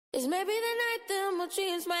It's maybe the night that my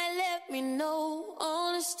dreams might let me know.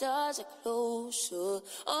 All the stars are closer.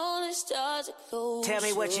 All the stars are closer. Tell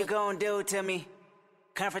me what you gonna do to me.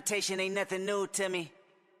 Confrontation ain't nothing new to me.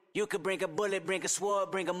 You could bring a bullet, bring a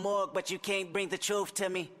sword, bring a morgue, but you can't bring the truth to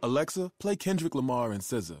me. Alexa, play Kendrick Lamar and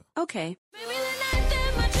SZA. Okay. Maybe the night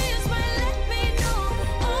that my dreams might let me know.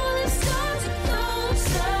 All the stars are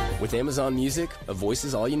closer. With Amazon Music, a voice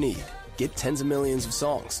is all you need. Get tens of millions of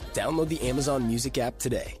songs. Download the Amazon Music app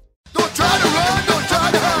today. Don't try to run, don't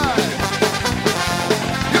try to hide.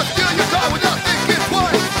 You steal your car without thinking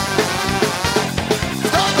twice.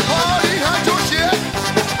 Stop the party, hide your shit.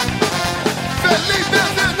 Feliz in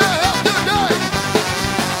the house tonight.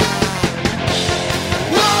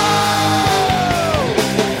 Whoa!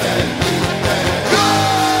 Go!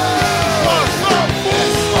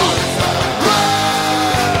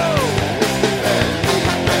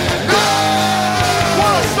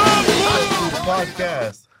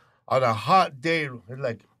 Podcast on a hot day. It's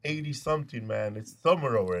like 80 something, man. It's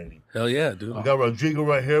summer already. Hell yeah, dude. We got Rodrigo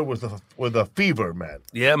right here with a fever, man.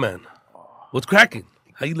 Yeah, man. What's cracking?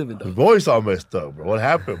 How you living, His dog? voice all messed up, bro. What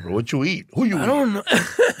happened, bro? What you eat? Who you I eat? don't know.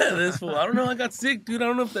 This fool. I don't know. I got sick, dude. I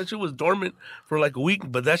don't know if that shit was dormant for like a week,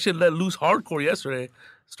 but that shit let loose hardcore yesterday.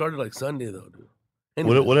 Started like Sunday, though, dude.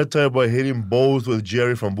 Anyway. What I tell you about hitting bowls with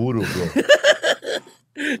Jerry from Voodoo, bro?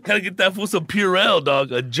 Gotta get that fool some Purell,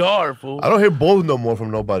 dog. A jar, fool. I don't hear bowls no more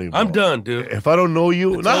from nobody, bro. I'm done, dude. If I don't know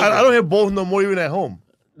you, It's no, over. I don't hear bowls no more even at home.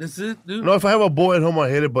 This is it, dude. No, if I have a bowl at home, I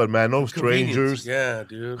hit it, but man, no Convenience. strangers. Yeah,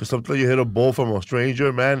 dude. Because sometimes you hit a bowl from a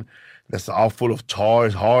stranger, man, that's all full of tar.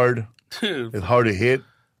 It's hard. Dude. It's hard to hit.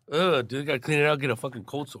 Dude, gotta clean it out, get a fucking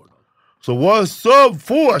cold sore, dog. So what's up,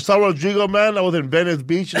 fool? I saw Rodrigo, man. I was in Venice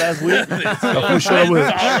Beach last week. That fool showed up with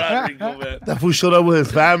Rodrigo, man. that fool showed up with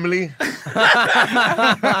his family.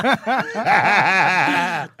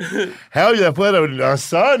 Hell yeah, put a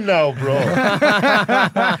son now, bro.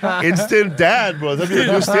 Instant dad, bro. That'd be a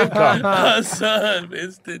new sitcom. Son,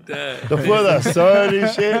 instant dad. The fool, the son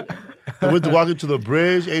and shit. They went to walk into the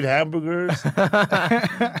bridge, ate hamburgers.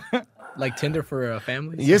 Like Tinder for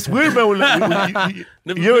families? Yes, weird, man.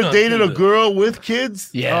 You ever dated a girl with kids?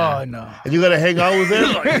 Yeah. Oh, no. And you gotta hang out with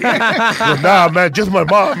them? Well, nah, man, just my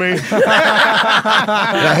mom, man.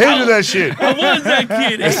 I hated that shit. What was that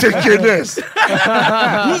kid? I said, goodness.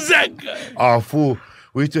 Who's that guy? Oh, fool.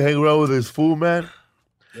 We used to hang around with this fool, man.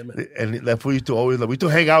 Yeah, man. And that fool used to always, we used to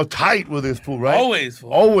hang out tight with this fool, right? Always,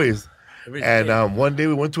 fool. Always. Every And day. one day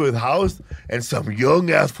we went to his house, and some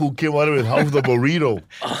young ass fool came out of his house with a burrito.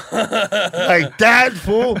 Like that,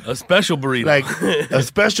 fool. A special burrito. Like a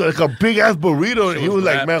special, like a big ass burrito. And he was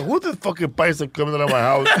like, wrapped. man, who the fucking paisa coming out of my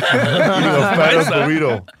house eating a fat ass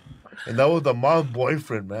burrito? And that was the mom's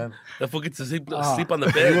boyfriend, man. that fool gets to sleep on the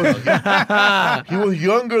bed. He was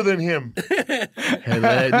younger than him.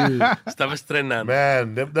 Estaba estrenando.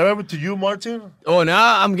 Man, that happened to you, Martin? Oh,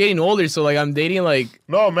 now I'm getting older, so like I'm dating like.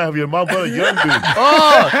 No, man, your mom brought a young dude.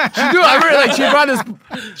 Oh, she do. I remember like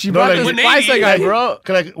she brought like, this when Paisa guy, bro.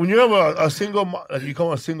 Like when you have a single mom, like you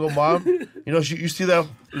become a single mom, you know, you see that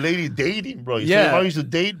lady dating, bro. You see Yeah. your mom used to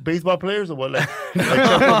date baseball players or what? Like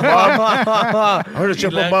Chepa's mom. I heard that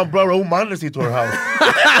Chepa's mom brought Raul Mondesi to her house.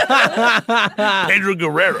 Pedro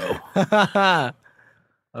Guerrero.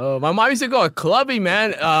 Oh, my mom used to go clubbing,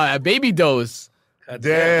 man, at Baby Dose God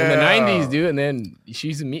Damn. in the 90s, dude. And then she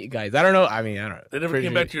used to meet guys. I don't know. I mean, I don't know. They never Pretty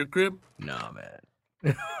came sure- back to your crib? No, man.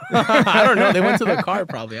 I don't know. They went to the car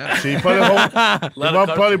probably. I don't know. She probably home. Your mom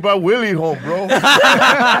probably brought Willie home, bro. You But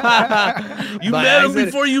met I him said-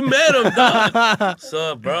 before you met him, dog. What's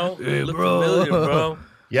up, bro? Hey, Look bro. familiar, bro.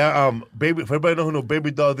 Yeah, baby. For everybody know who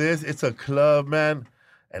Baby Doll is, it's a club, man,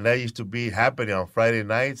 and that used to be happening on Friday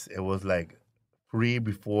nights. It was like free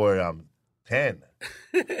before 10,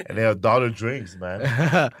 and they have dollar drinks, man.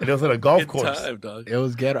 And it was at a golf Good course. time, dog. It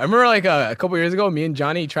was ghetto. I remember like a couple years ago, me and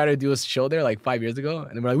Johnny tried to do a show there like 5 years ago,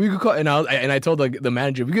 and we're like, we could call. And I told the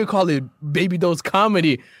manager we could call it Baby Dose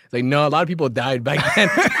Comedy. It's like, no, a lot of people died back then.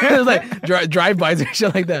 It was like drive-bys and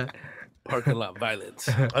shit like that. Parking lot violence.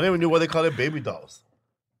 I never even knew why they call it Baby Dolls.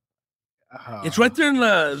 It's right there in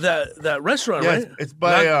that restaurant, Yeah, right? it's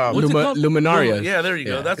by What's it called? Luminarias. Yeah, there you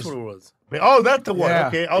go. Yeah. That's what it was. oh, that's the one. Yeah.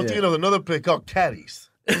 Okay, I was thinking of another place called Caddies.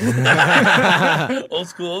 Old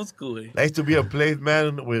school. Eh? That used to be a place,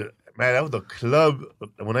 man. With man, that was a club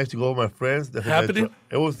when I used to go with my friends. That's what Happening?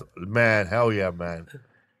 It was, man. Hell yeah, man.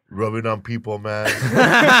 Rubbing on people, man.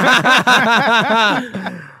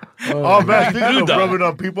 Oh man, speaking of rubbing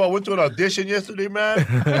on people, I went to an audition yesterday, man.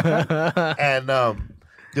 And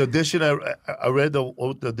the audition, I read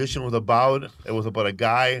what the audition was about. It was about a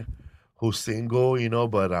guy who's single, you know,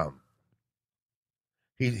 but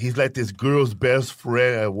he's like this girl's best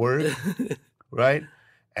friend at work, right?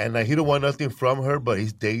 And he don't want nothing from her, but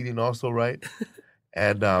he's dating also, right?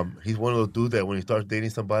 And he's one of those dudes that when he starts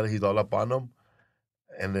dating somebody, he's all up on them.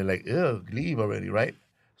 And they're like, ew, leave already, right?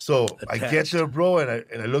 So I get there, bro, and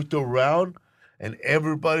I looked around, and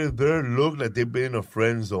everybody there looked like they've been in a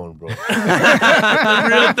friend zone, bro.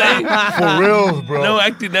 Real thing. For real, bro. No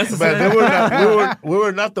acting necessary. Man, we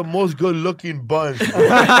were not the most good-looking bunch. Bro.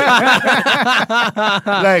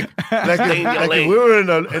 like if we were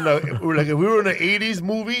if we were in an '80s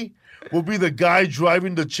movie, we'll be the guy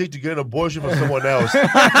driving the chick to get an abortion from someone else.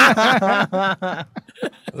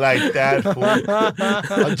 Like that, fool.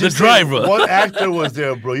 The driver. What actor was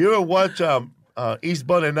there, bro? You ever watch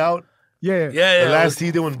Eastbound and Out? Yeah. Yeah. The last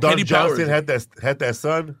season when Don Katie Johnson Powers. had that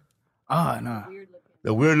son, Oh, no.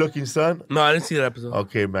 the weird-looking son. No, I didn't see that episode.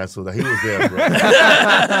 Okay, man, so he was there, bro.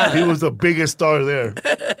 He was the biggest star there.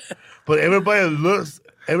 But everybody looked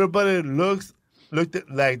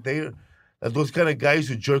at like they're those kind of guys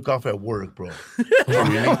who jerk off at work, bro. To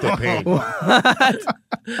relieve the pain.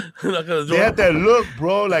 They had that look,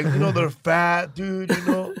 bro. Like, you know, they're fat, dude, you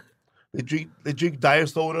know. They drink diet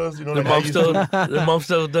sodas, you know. The mom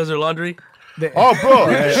still does her laundry. Oh,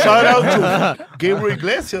 bro! Shout out to Gabriel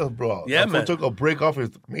Iglesias, bro. Yeah, man. Took a break off his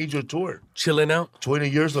major tour. Chilling out. 20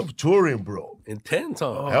 years of touring, bro. Intense,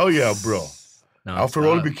 huh? Hell yeah, bro. No, Alfred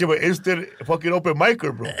Rolling became an instant fucking open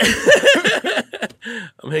micer, bro.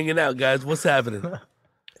 I'm hanging out, guys. What's happening?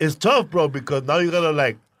 It's tough, bro, because now you gotta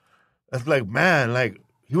man,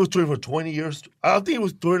 he was touring for 20 years. I think he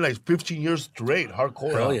was touring like 15 years straight,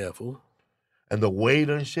 hardcore. Hell yeah, fool. And the weight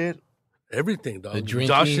and shit. Everything, dog. The drinking,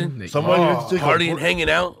 Joshing, Somebody partying, hanging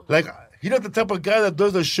out. Like, he's not the type of guy that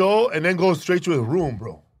does a show and then goes straight to his room,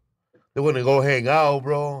 bro. They want to go hang out,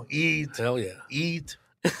 bro. Eat. Hell yeah. Eat.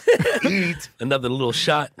 Another little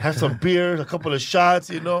shot. Have some beers, a couple of shots,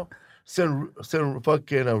 you know. Send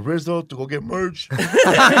fucking Rizzo to go get merch.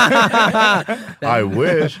 I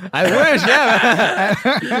wish.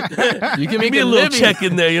 Yeah. You can make Maybe a a little living. check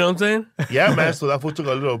in there, you know what I'm saying? Yeah, man. So that fool took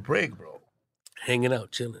a little break, bro. Hanging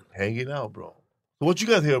out, chilling. Hanging out, bro. So what you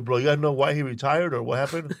got here, bro? You got to know why he retired or what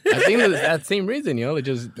happened? I think it's that same reason, you know, like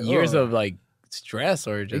just years of like stress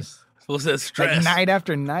or just. What's that stress? Like night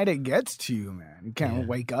after night, it gets to you, man. You can't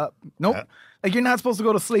wake up. Nope. Like you're not supposed to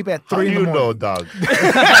go to sleep at How 3 in the you morning. know, dog? Look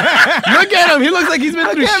at him. He looks like he's been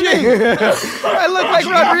through shit. I look like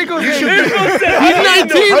Rodrigo's age.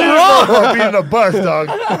 He's 19, bro. How being a bus, dog?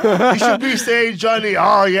 You should be saying, Johnny,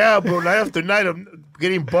 oh, yeah, bro, night after night, I'm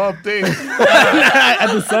getting bumped in. At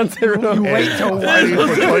the Sunset Room. You wait till Fighting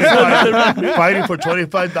for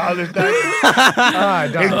 $25, guys.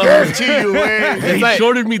 It gets to you, eh? He like-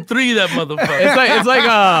 shorted me 3, that motherfucker. It's like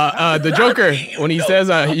the Joker when he says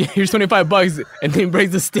here's $25 and then he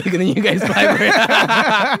breaks the stick and then you guys fight for it.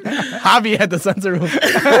 Javi at the Sunset Room.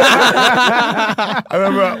 I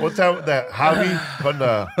remember one time that Javi from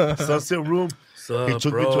the Sunset Room, he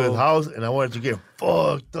took me to his house and I wanted to get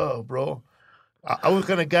fucked up, bro. I was the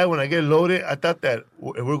kind of guy, when I get loaded, I thought that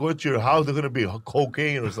if we're going to your house, there's going to be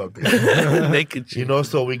cocaine or something. Naked You know,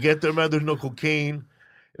 so we get there, man, there's no cocaine.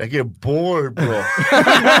 And I get bored, bro.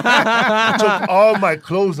 I took all my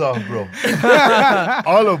clothes off, bro.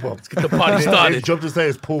 All of them. Let's get the party started. He jumped inside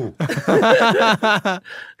his pool.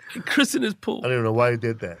 Chris in his pool. I don't even know why he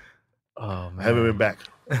did that. Oh man. I haven't been back.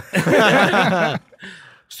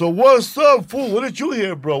 So what's up, fool? What did you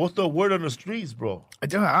hear, bro? What's the word on the streets, bro? I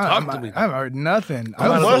Talk to me. haven't heard nothing. I'm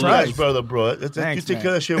I'm a mustache, surprised. brother, bro. You Thanks, take man.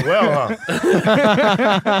 care of that shit well,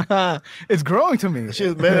 huh? It's growing to me.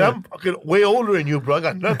 Shit, man, I'm fucking way older than you, bro. I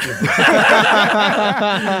got nothing, bro.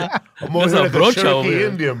 I'm over There's here a like a brocha over Cherokee here.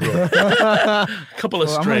 Indian, bro. Couple of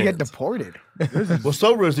Well, I'm gonna get strands. deported. What's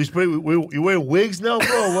up, Riz? You wearing wigs now,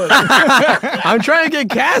 bro? or What? I'm trying to get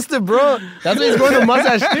casted, bro. That's what he's going to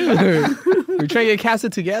mustache too. We're trying to get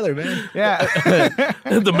casted together, man. Yeah.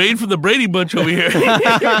 The maid from the Brady Bunch over here.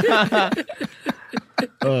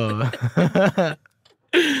 Oh.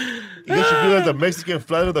 You should do like the Mexican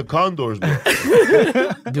Flight of the Condors, bro.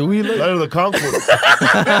 Do we look? Flight of the Concord.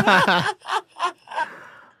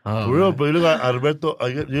 Oh, For real, bro. You look like you like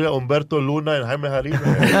Humberto Luna and Jaime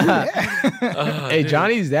Jarina. Hey,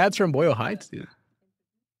 Johnny's dad's from Boyle Heights, dude.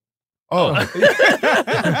 Oh.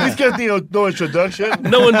 These guys need no introduction.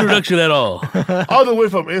 No introduction at all. All the way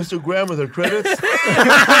from Instagram with their credits.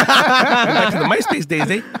 Back to the MySpace days,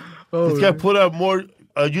 eh? This guy put out more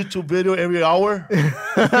a YouTube video every hour.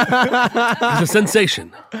 He's a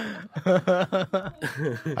sensation.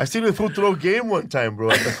 I seen the fool throw game one time,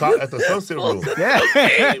 bro, at the Sunset Room.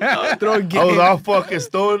 Yeah. Throw a I was game. all fucking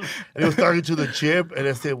stoned, and he was talking to the chip, and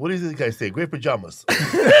I said, "What does this guy say? Great pajamas."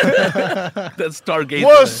 That's Stargate.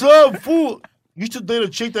 What's up, fool? You should date a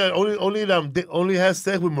chick that only has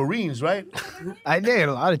sex with Marines, right? I did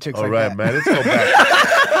a lot of chicks All like right, that. man. Let's go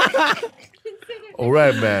back. All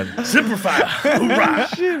right, man. Simplify. Hoorah.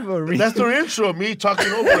 Shit, Marie. That's their intro, me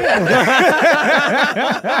talking over it.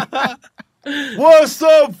 What's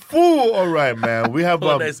up, fool? All right, man. We have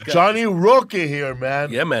Nice guy. Johnny Roque here,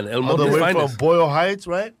 man. Yeah, man. El All the Monte's way from finest. Boyle Heights,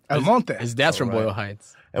 right? El Monte. His dad's from Alright. Boyle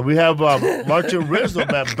Heights. And we have Martin Rizzo,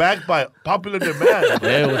 man, backed by popular demand.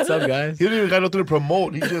 Hey, what's up, guys? He don't even got nothing to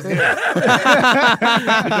promote. He's just here. He's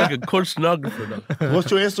like a court stenographer, though. What's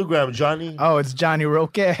your Instagram, Johnny? Oh, it's Johnny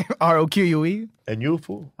Roque. R-O-Q-U-E. And you,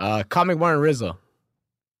 fool? Comic Martin Rizzo.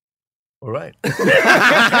 All right. Nothing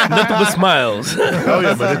but smiles. Hell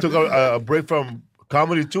yeah, man. They took a break from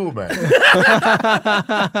comedy too, man.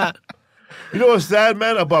 You know what's sad,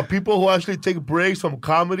 man, about people who actually take breaks from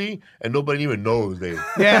comedy and nobody even knows they.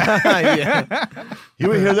 Yeah. Yeah. You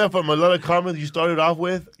ever hear that from a lot of comedies you started off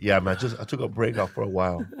with? Yeah, man. I took a break off for a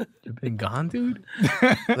while. You've been gone, dude?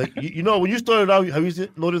 Like you know, when you started out, have you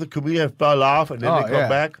noticed the comedian fell off and then Oh, they come yeah.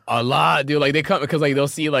 back? A lot, dude. Like, they come because, like, they'll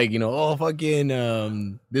see, like, you know, oh,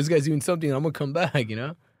 fucking, this guy's doing something. I'm going to come back, you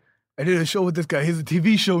know? I did a show with this guy. He's a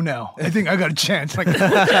TV show now. I think I got a chance. Like,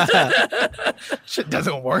 shit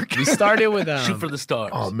doesn't work. We started with, Shoot for the stars.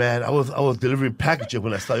 Oh man, I was delivering packages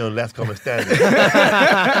when I saw you on Last Comic Standing.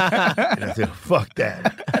 And I said, fuck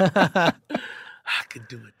that. I could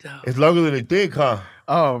do it, though. It's longer than you think, huh?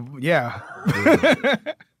 Oh, yeah.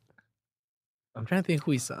 I'm trying to think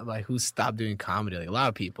who stopped doing comedy. Like, a lot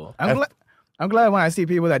of people. I'm glad when I see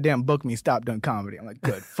people that didn't book me stop doing comedy. I'm like,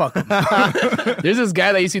 good, fuck them. There's this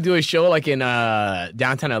guy that used to do a show, like, in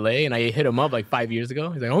downtown LA, and I hit him up, like, 5 years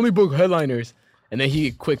ago. He's like, I only book headliners. And then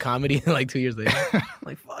he quit comedy, like, 2 years later. I'm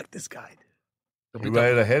like, fuck this guy, dude. You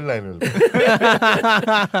write a headliner.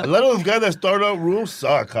 A lot of those guys that start up rooms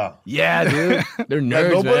suck, huh? Yeah, dude. They're Like,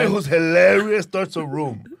 nerds, nobody man. who's hilarious starts a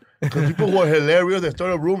room. Because people who are hilarious that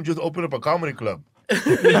start a room just open up a comedy club.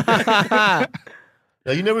 Now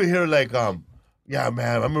you never hear like, yeah, man,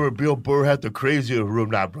 I remember Bill Burr had the craziest room.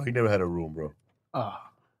 Nah, bro, he never had a room, bro. Oh,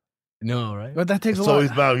 No, right? but that takes a So lot.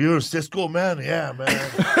 he's about, you're a Cisco man? Yeah, man.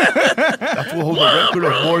 That's what holds the record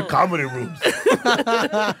of more comedy rooms.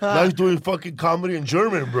 Now he's doing fucking comedy in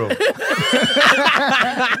German, bro. Speaking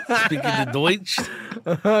the Deutsch.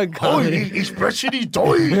 Oh, ich spreche die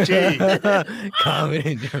Deutsch. eh?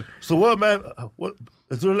 Comedy. So what, man? What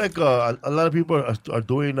is there like a lot of people are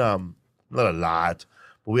doing not a lot,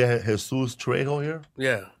 but we have Jesus Trejo here.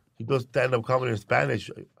 Yeah. He does stand-up comedy in Spanish.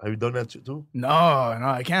 Have you done that too? No,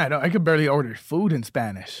 I can't. I could barely order food in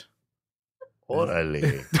Spanish.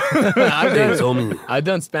 Orale. I've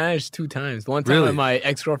done Spanish 2 times. One time Really? at my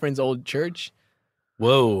ex-girlfriend's old church.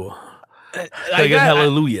 Whoa. I get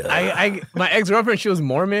hallelujah. My ex-girlfriend, she was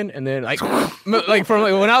Mormon, and then like from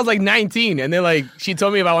when I was like 19, and then like she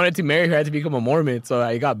told me if I wanted to marry her, I had to become a Mormon. So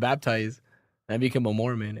I got baptized. I became a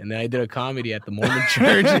Mormon, and then I did a comedy at the Mormon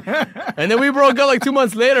church, and then we broke up like 2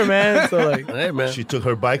 months later, man. So like, Hey, man. She took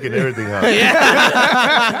her bike and everything, huh?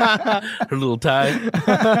 Her little tie.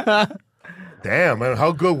 Damn, man.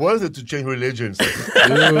 How good was it to change religions? dude,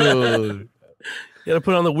 You gotta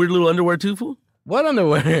put on the weird little underwear, too, fool? what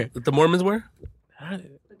underwear? That the Mormons wear?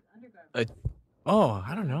 Oh,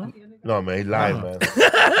 I don't know. No, man. He lied, man.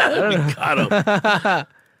 Got him.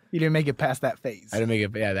 You didn't make it past that phase. I didn't make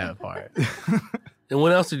it that far. And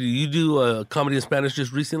what else did you do? Comedy in Spanish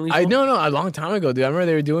just recently? I fool? no, a long time ago, dude. I remember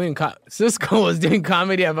they were doing Cisco was doing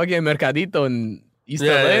comedy at fucking Mercadito in East LA.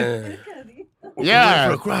 Yeah. Yeah.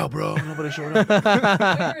 For a crowd, bro. Nobody showed up.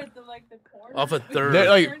 Off a third. They're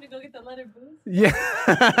like, to go get the letter booth. yeah,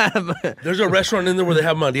 There's a restaurant in there where they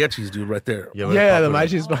have mariachis, dude, right there. Yeah, very yeah, the popular.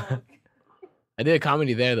 magic spot. I did a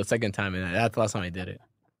comedy there the second time, and that's the last time I did it.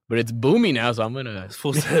 But it's booming now, so I'm gonna. This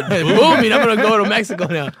fool said, It's booming. I'm gonna go to Mexico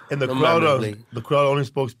now. And the No crowd, mames, like- the crowd only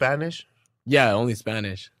spoke Spanish. Yeah, only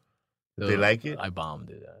Spanish. Did they like it? I bombed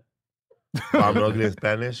it. Bomb ugly in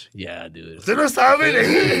Spanish. Yeah, dude. Se no saben.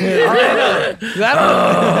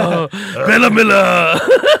 Oh, Bella Mila.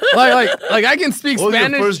 like I can speak What was your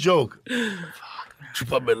Spanish. first joke?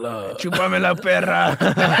 Chupamela. Chupame la perra.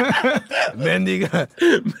 Mendiga.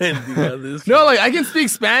 Mendiga, this No, like I can speak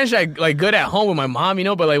Spanish like good at home with my mom, you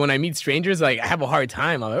know, but like when I meet strangers, like I have a hard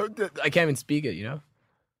time. I can't even speak it, you know?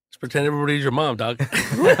 Just pretend everybody's your mom, dog.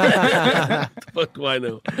 The fuck do I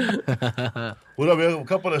know? What up, man? A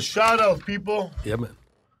couple of shout outs, people. Yeah, man.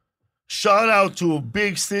 Shout out to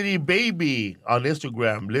Big City Baby on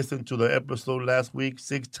Instagram. Listened to the episode last week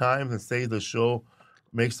 6 times and says the show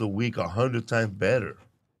makes the week 100 times better.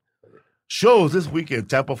 Shows this weekend,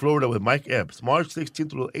 Tampa, Florida with Mike Epps. March 16th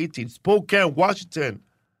through 18th, Spokane, Washington.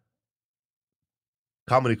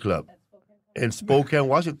 Comedy Club in Spokane,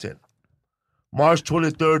 Washington. March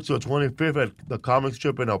 23rd to the 25th at the Comic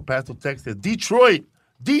Strip in El Paso, Texas. Detroit,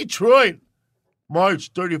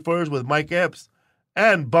 March 31st with Mike Epps.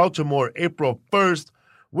 And Baltimore, April 1st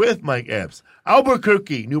with Mike Epps.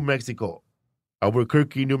 Albuquerque, New Mexico, April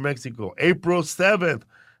 7th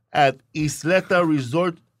at Isleta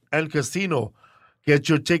Resort and Casino. Get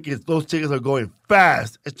your tickets. Those tickets are going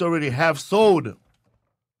fast. It's already half sold.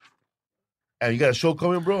 And you got a show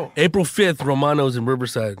coming, bro? April 5th, Romano's in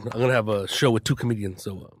Riverside. I'm going to have a show with 2 comedians,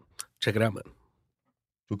 so check it out, man.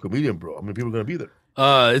 2 comedians, bro. How many people are going to be there?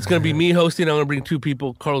 It's going to be me hosting. I'm going to bring 2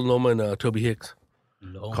 people, Carlos Loma and Toby Hicks.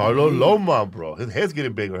 Carlos Loma, bro. His head's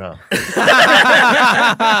getting bigger, huh?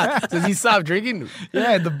 Does he stop drinking?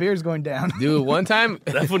 Yeah, the beer's going down. Dude, one time.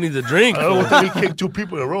 That fool needs a drink. I don't know what he kicked 2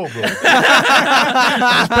 people in a row, bro.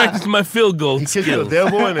 I was practicing my field goal He kicked skills. the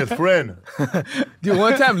devil and his friend. Dude,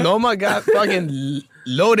 one time Loma got fucking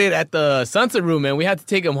loaded at the Sunset Room, and we had to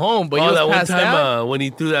take him home. But he was that one passed time out. when he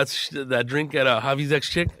threw that drink at Javi's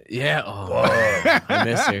ex-chick? Yeah. Oh, I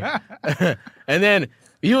miss her. And then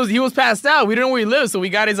he was passed out. We didn't know where he lived, so we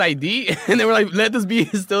got his ID, and they were like, "Let this be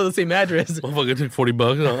still the same address." Motherfucker took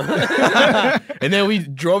 $40. Huh? And then we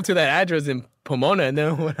drove to that address in Pomona, and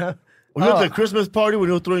then what happened? Were you at the Christmas party when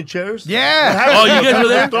you were throwing chairs? Yeah. Oh, you guys were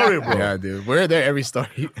there? Story, bro. Yeah, dude, we're there every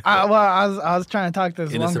story. I was trying to talk to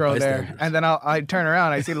this one Innocent girl there, bystanders. and then I turn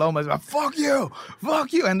around, I see Loma's like, fuck you,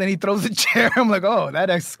 and then he throws a chair. I'm like, oh, that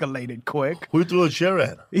escalated quick. Who you threw a chair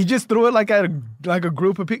at? He just threw it like at a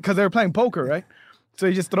group of people because they were playing poker, right? So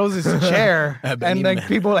he just throws his chair, and then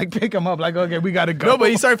people like pick him up, like, okay, we gotta go. No, but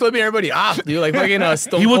he started flipping everybody off, dude. Like fucking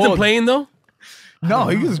Stone He wasn't Cold. playing, though? No,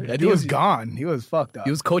 he was think he was he was- gone. He was fucked up. He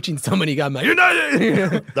was coaching somebody. He got mad. You're not.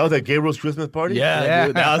 That was at Gabriel's Christmas party? Yeah,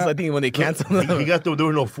 dude. That was I think when they canceled He him. got there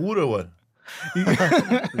was no food or what?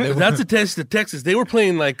 That's a test to Texas. They were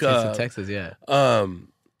playing like Texas, yeah.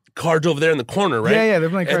 cards over there in the corner, right? Yeah, they're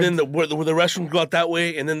playing And then cards. where the restroom go out that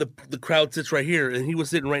way, and then the crowd sits right here, and he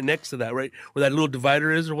was sitting right next to that, right? Where that little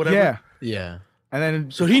divider is or whatever. Yeah, Yeah. and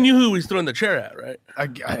then So he knew who he was throwing the chair at, right? I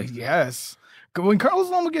guess when Carlos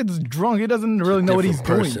Loma gets drunk, he doesn't really know what he's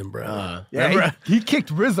Different doing. person, bro. Yeah, he kicked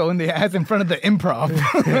Rizzo in the ass in front of the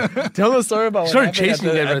improv. Tell the story about what Started happened chasing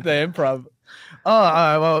at you the, guys at the improv.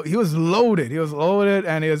 Well, he was loaded.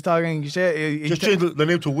 And he was talking shit. Just change the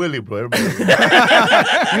name to Willie, bro. Everybody.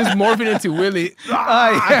 He was morphing into Willie.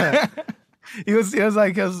 Yeah.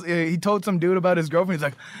 He told some dude about his girlfriend. He's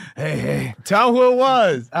like, hey. Tell who it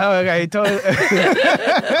was. Oh, okay. He told,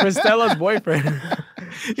 Cristella's boyfriend.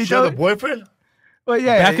 he She had a told, boyfriend? well,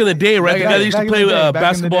 yeah. Back in the day, right? The guy that used to back in play the day, back in the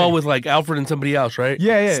basketball day. with like Alfred and somebody else, right?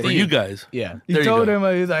 Yeah. For you guys. Yeah. He There you told go.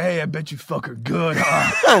 him, he's like, hey, I bet you fuck her good.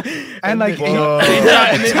 Huh? and like,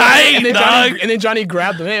 And then Johnny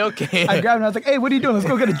grabbed him. Hey, okay. I grabbed him. I was like, hey, what are you doing? Let's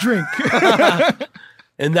go get a drink.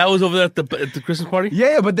 And that was over there at the Christmas party?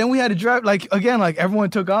 Yeah, but then we had to drive. Like, again, like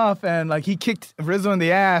everyone took off and like he kicked Rizzo in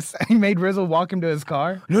the ass and he made Rizzo walk him to his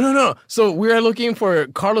car. No. So we were looking for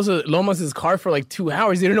Carlos Lomas' car for like 2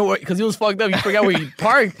 hours. He didn't know where, because he was fucked up. He forgot where he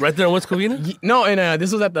parked. Right there in West Covina? No, and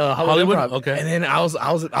this was at the Hollywood. Hollywood? Improv. Okay. And then I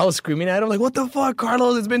was screaming at him like, "What the fuck,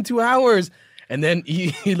 Carlos? It's been 2 hours." And then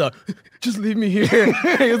he like, "Just leave me here."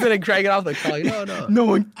 He was gonna crank it off the car. Like,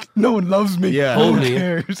 no. No one loves me. Yeah. No one Holy.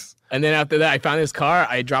 cares. And then after that, I found his car.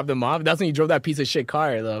 I dropped him off. That's when he drove that piece of shit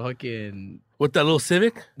car, the fucking With that little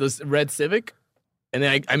Civic? this red Civic. And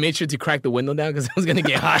then I made sure to crack the window down because it was gonna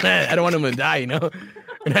get hot. I don't want him to die, you know.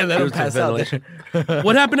 And I let him There's some pass out. ventilation.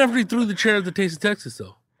 What happened after he threw the chair at the Taste of Texas,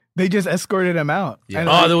 though? They just escorted him out. Yeah. And,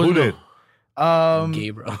 Oh, there was Who no. did?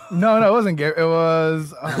 Gay, bro. no, it wasn't Gary. It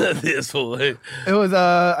was This fool. Hey.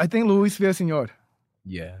 I think Luis Villaseñor.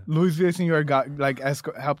 Yeah. Luis Villaseñor got like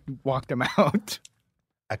helped walk them out.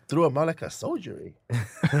 I threw him out like a soldier.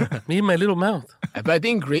 Me and my little mouth. But I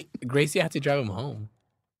think Gracie had to drive him home.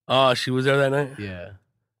 Oh, she was there that night? Yeah.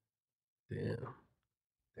 Damn.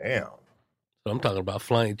 Damn. So I'm talking about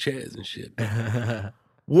flying chairs and shit.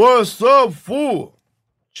 What's up, fool?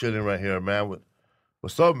 Chilling right here, man.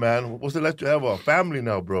 What's up, man? What's it like to have a family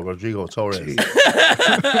now, bro? Rodrigo Torres.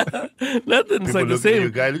 Nothing's People like the look at you,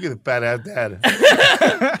 same. guy. Look at the fat ass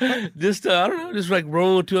dad. Just, I don't know, just like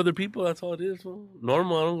rolling with 2 other people. That's all it is. Fool.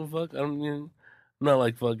 Normal. I don't give a fuck. I'm not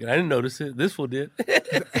like fucking. I didn't notice it. This fool did.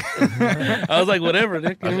 I was like, whatever,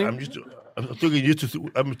 Nick. You know what I mean? I'm used to I'm still getting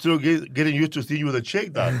used to seeing you with a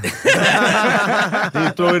chick, dog. Then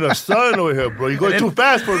you throw in a son over here, bro. You're going too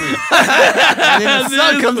fast for me. And then the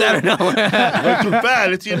sun comes out of nowhere. You're going too fast.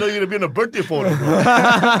 Let's see you know you're gonna be in a birthday photo, bro.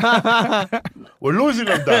 We're losing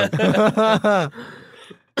them, dog.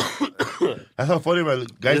 That's how funny, man.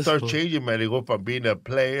 Guys start changing, man. They go from being a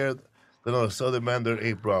player, then all of a sudden, man, they're,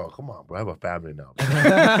 hey, bro, come on, bro. I have a family now.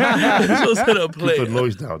 Supposed to play. Keep the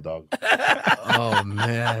noise down, dog. Oh,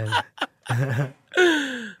 man.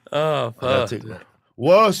 Oh, fuck.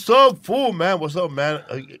 What's up, fool, man? What's up, man?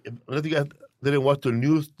 You guys didn't watch the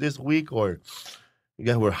news this week, or you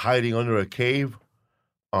guys were hiding under a cave.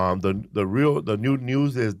 The new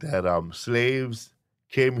news is that slaves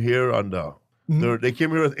came here on the. They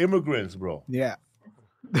came here as immigrants, bro. Yeah.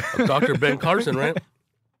 Dr. Ben Carson, right?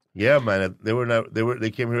 Yeah, man.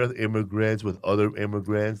 They came here as immigrants with other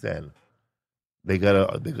immigrants, and they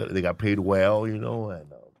got paid well, you know,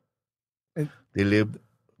 and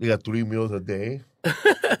they got 3 meals a day.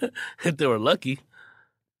 If they were lucky.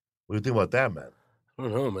 What do you think about that, man? I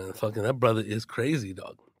don't know, man. Fucking that brother is crazy,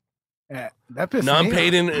 dog. Yeah, that pissed me off.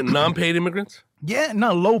 Non-paid immigrants? Yeah,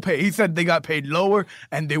 not low pay. He said they got paid lower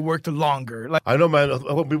and they worked longer. Like, I know, man.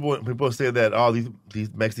 People say that these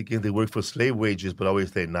Mexicans, they work for slave wages, but I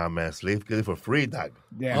always say, nah, man, slaves get it for free, dog.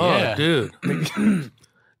 yeah, Oh, yeah. dude.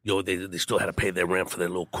 Yo, they still had to pay their rent for their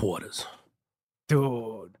little quarters.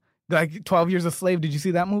 Dude. Like 12 Years a Slave. Did you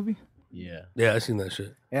see that movie? Yeah. Yeah, I seen that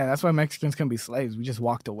shit. Yeah, that's why Mexicans can be slaves. We just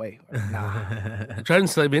walked away. Like, nah. I tried to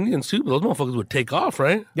enslave Indians too, but those motherfuckers would take off,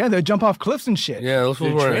 right? Yeah, they'd jump off cliffs and shit. Yeah, those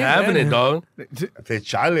fools weren't trained, having man. it, dog. I say,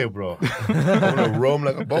 chale, bro. I'm gonna roam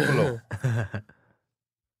like a buffalo.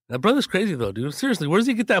 That brother's crazy though, dude. Seriously, where does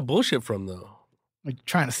he get that bullshit from though? Like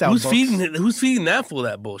trying to sell Who's books. feeding that fool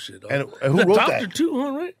that bullshit? Dog? And who the wrote doctor that? too,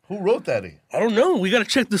 huh? Right? Who wrote that? I don't know. We gotta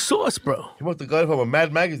check the source, bro. He must have got it from a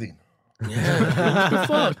Mad magazine. Yeah, dude. What the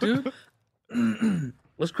fuck, dude?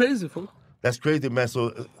 What's crazy, fool? That's crazy, man.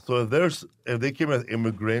 So if they came as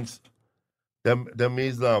immigrants, that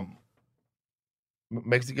means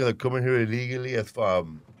Mexicans are coming here illegally as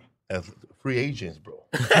free agents, bro.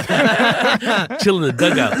 Chilling in the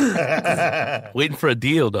dugout, waiting for a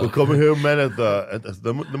deal, We're dog. coming here, man, as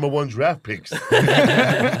the number 1 draft picks.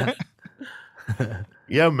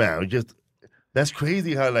 Yeah, man. That's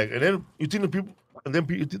crazy how and then you think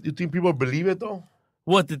you think people believe it though?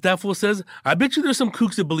 What did that fool says? I bet you there's some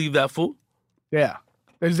kooks that believe that fool. Yeah.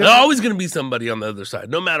 There's There's always gonna be somebody on the other side,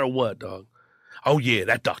 no matter what, dog. Oh yeah,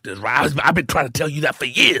 that doctor's right. I've been trying to tell you that for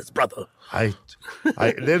years, brother. Then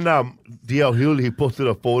DL Hughley, he posted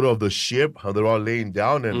a photo of the ship, how they're all laying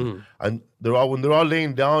down, and when they're all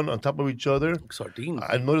laying down on top of each other, Sardines.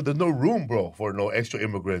 I know there's no room, bro, for no extra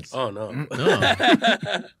immigrants. Oh no.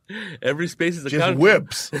 Every space is a Just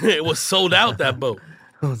whips. It was sold out, that boat.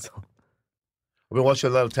 I've been watching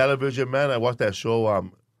a lot of television, man. I watched that show,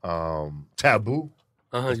 Taboo,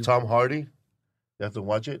 with Tom Hardy. You have to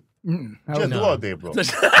watch it. Just do all day, bro. I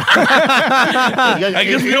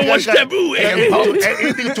guess we don't watch Taboo.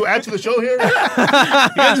 Anything to add to the show here? You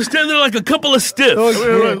guys are standing there like a couple of stiffs.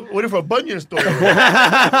 Waiting for a Bunyan story.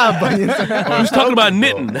 I was talking about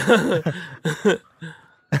knitting.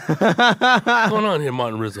 What's going on here,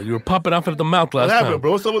 Martin Rizzo? You were popping off at the mouth What last happened, time.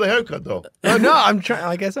 bro? What's up with the haircut, though? Oh, no, I'm trying.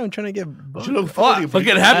 Like I said, I'm trying to get. You look funny. but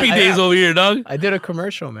Fucking happy days over here, dog. I did a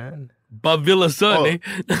commercial, man. Bob Villa's son, eh?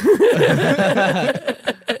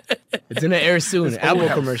 It's in the air soon. Apple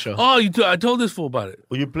commercial. Oh, I told this fool about it.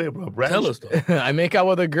 What you play, bro? Branch? Tell us, though. I make out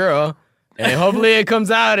with a girl, and hopefully it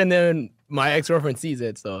comes out, and then my ex-girlfriend sees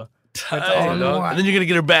it. So Hey, dog. And then you're going to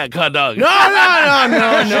get her back, huh, dog? no.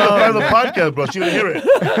 Part of the podcast, bro. She didn't hear it.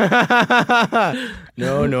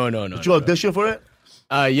 No. Did you audition for it?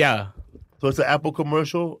 Yeah. So it's an Apple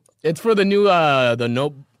commercial. It's for the new the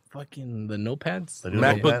notepads. The new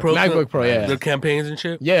MacBook notepad? Pro. MacBook Pro, yeah. Their campaigns and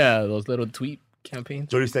shit. Yeah, those little tweet campaigns.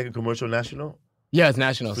 30-second commercial national. Yeah, it's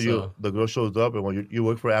national. So the girl shows up, and when you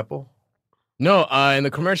work for Apple. No, in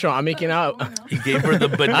the commercial, I'm making out. He gave her the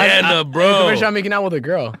banana, In the bro. commercial, I'm making out with a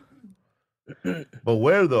girl. But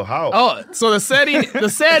where though? How? Oh, so the setting,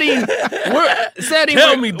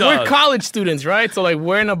 Tell me, dog. we're college students, right? So like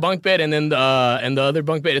we're in a bunk bed, and then the other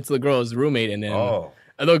bunk bed, it's the girl's roommate, and then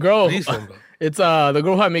the girl, Please, dog. it's the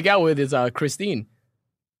girl who I make out with is Christine,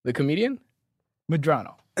 the comedian.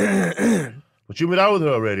 Medrano. But you been out with her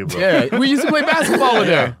already, bro. Yeah, we used to play basketball with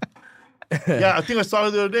her. Yeah, I think I saw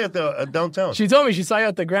her the other day at downtown. She told me she saw you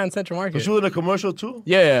at the Grand Central Market. Was she in a commercial too?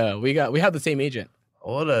 Yeah, we have the same agent.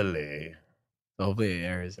 Orale. So hopefully it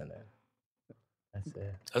airs and then that's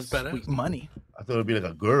it. That's badass. Money. I thought it'd be like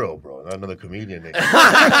a girl, bro, not another comedian.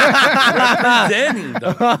 Representing,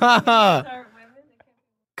 dog.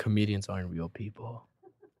 comedians aren't real people.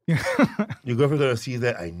 Your girlfriend gonna see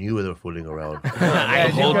that. I knew they were fooling around. The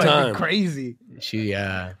whole time. Crazy.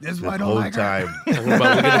 Yeah. This is why I The don't whole like her. time. Talking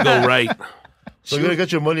about we're gonna go right. So you're gonna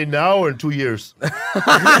get your money now or in 2 years?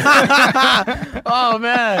 Oh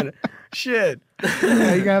man, shit.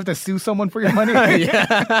 Yeah, you're gonna have to sue someone for your money.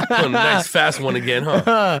 Yeah. Oh, nice fast one again,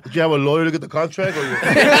 huh? Did you have a lawyer to get the contract? Or you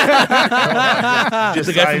just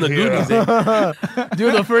The guy from signed the here, Goonies.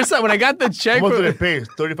 Dude, the first time when I got the check, How much for, did they pay?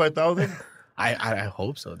 35,000? I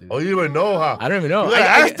hope so, dude. Oh, you even know, huh? I don't even know. You gotta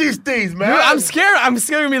I- ask these things, man. Dude, I'm scared. I'm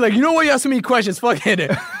scared of me. Like, you know what? You ask so many questions. Fuck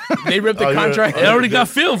it. They ripped the Oh, you're- contract. It already got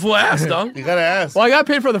filmed for ass, dog. You gotta ask. Well, I got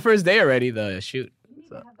paid for the first day already. The shoot.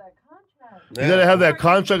 You gotta have that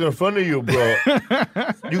contract in front of you, bro.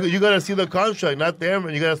 you gotta see the contract, not them,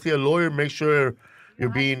 and you gotta see a lawyer. Make sure you're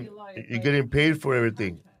getting paid for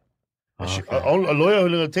everything. A lawyer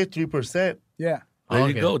only gonna take 3%. Yeah. There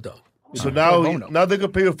Okay. you go, dog. So Pro bono. now they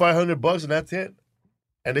can pay you $500 and that's it,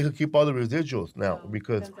 and they can keep all the residuals now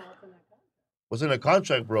because what's in the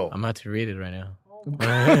contract, bro? I'm about to read it right now.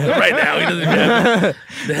 Right now, he doesn't have it.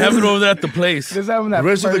 They have it over there at the place. Just having that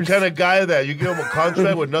Rich is the first- kind of guy that you give him a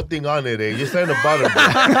contract with nothing on it, eh? You sign the bottom.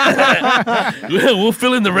 We'll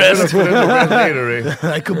fill in the Put rest. in the rest later, eh?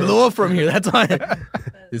 I could blow up from here. That's why.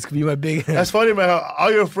 This could be my big. That's funny, man. How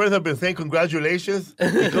all your friends have been saying congratulations.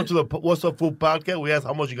 You come to the What's Up Food podcast. We ask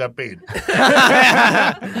how much you got paid.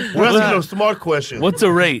 We're asking them smart questions. What's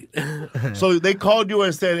the rate? So they called you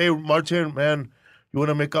and said, "Hey, Martin, man, you want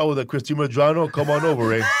to make out with a Christina Medrano? Come on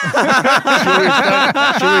over, eh?"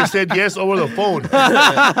 Shuri said yes over the phone. You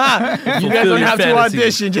guys Fulfill don't your have to fantasy.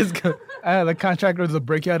 audition. Just go. The contractor was a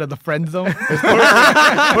break you out of the friend zone. Perfect,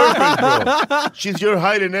 bro. She's your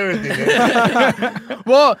height and everything. Eh?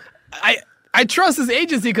 Well, I trust this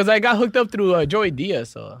agency because I got hooked up through Joey Diaz.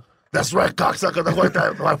 So That's right, cocksucker. That's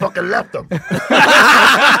why I fucking left them.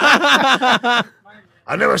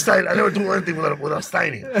 I never signed. I never do anything without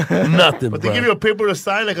signing. Nothing, But they bro. give you a paper to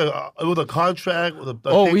sign, like with a contract. With a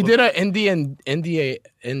thing we with did a NDA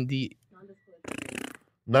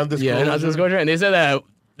non-disclosure. yeah, non-disclosure, and they said that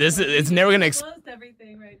it's never gonna. Disclosed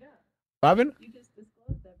everything right now. Robin? You just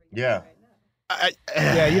disclosed everything Yeah. right now.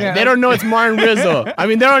 Yeah, you didn't They don't know it's Martin Rizzo. I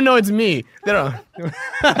mean, they don't know it's me. They don't.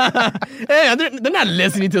 Hey, they're not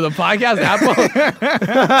listening to the podcast, Apple.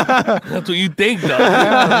 That's what you think, dog.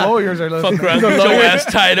 the lawyers are listening. Fuck around, get your ass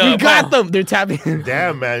tied You up. got huh? them. They're tapping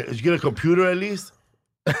Damn, man. Did you get a computer at least?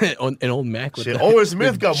 an old Mac. With Shit, the- Owen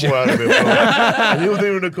Smith got more out of it, bro. And he was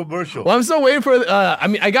even in a commercial. Well, I'm still waiting for. I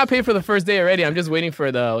mean, I got paid for the first day already. I'm just waiting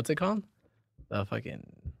for the what's it called? The fucking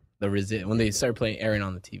when they start playing airing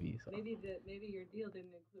on the TV. So. Maybe your deal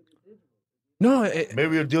didn't include residuals. No,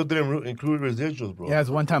 Maybe your deal didn't include residuals, bro. Yeah,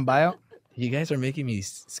 it's one-time buyout. you guys are making me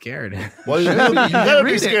scared. Well, you gotta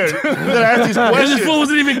be Read it. scared. You gotta ask these This questions. fool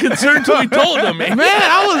wasn't even concerned till he told him, man. Man,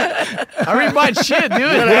 I read my shit, dude. You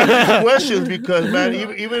gotta ask these questions because, man,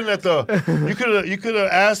 even at you could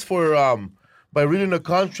have asked for by reading the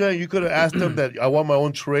contract, you could have asked them that I want my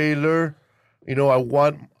own trailer. You know, I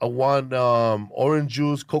want orange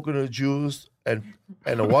juice, coconut juice, and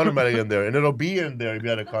a watermelon in there, and it'll be in there if you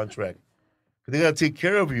had a contract. They gotta take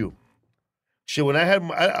care of you. Shit, when I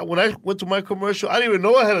went to my commercial, I didn't even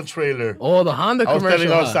know I had a trailer. Oh, the Honda I was commercial.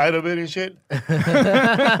 standing huh? outside of it and shit.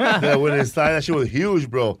 Then I went inside. That shit was huge,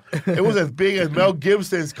 bro. It was as big as Mel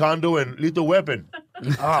Gibson's condo and Lethal Weapon.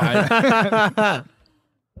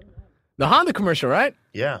 The Honda commercial, right?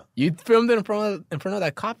 Yeah, You filmed it in front of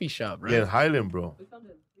that coffee shop, right? yeah, in Highland, bro.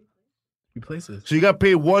 Few places. So you got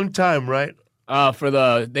paid one time, right? For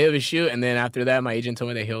the day of the shoot, and then after that, my agent told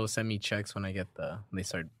me that he'll send me checks when they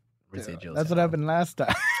start residuals. That's what happened last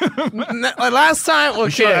time. Last time, You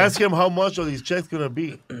should okay. ask him how much are these checks gonna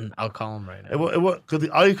be. I'll call him right now. Because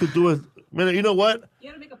all you could do is, man, you know what? You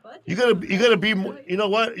gotta make a budget. You gotta be. You know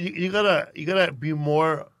what? You gotta be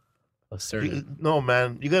more. Assertive. No,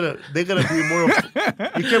 man. They gotta be more.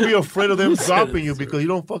 You can't be afraid of them dropping you because you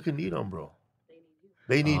don't fucking need them, bro.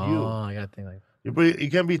 They need you. Oh, I gotta think like. You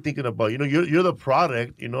can't be thinking about, you're the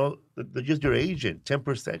product, they're just your agent.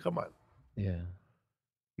 10%. Come on. Yeah.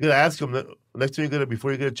 You gotta ask them next time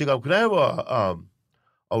before you get a check out. Can I have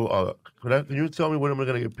can you tell me when I'm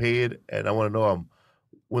gonna get paid? And I want to know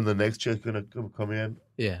when the next check's gonna come in.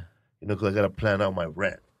 Yeah. Because I gotta plan out my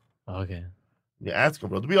rent. Okay. You ask them,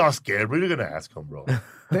 bro. Don't be all scared, bro. You're gonna ask them, bro.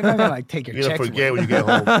 They're not gonna take your You're gonna checks. forget when you get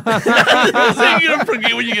home. You're gonna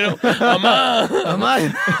forget when you get home.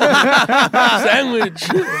 Mamá, sandwich.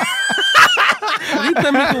 Ahorita,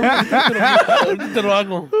 mijo. Ahorita lo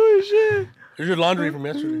hago. Oh shit. Here's your laundry from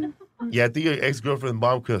yesterday. Yeah, I think your ex-girlfriend's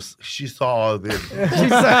mom, because she saw all this. She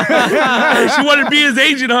wanted to be his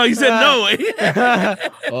agent, huh? He said no.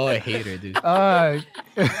 Oh, I hate her, dude.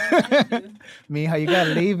 Me, how you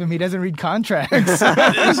gotta leave him? He doesn't read contracts. This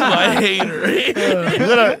is why I hate her.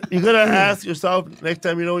 You gotta ask yourself next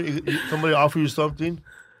time somebody offer you something.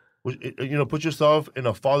 Put yourself in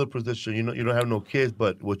a father position. You don't have no kids,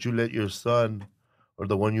 but would you let your son or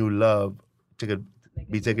the one you love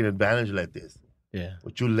be taken advantage like this? Yeah.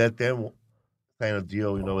 Would you let them sign a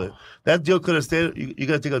deal? That deal could have said you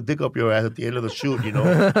gotta take a dick up your ass at the end of the shoot.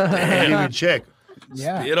 And even check.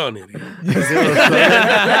 Yeah. Spit on it.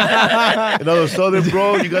 Another Southern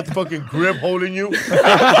bro, you got the fucking grip holding you.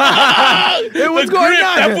 Hey, what's going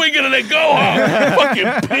on? That boy gonna let go, huh?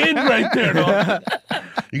 Fucking pin right there, dog.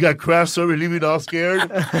 You got craft service leaving all scared.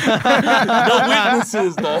 No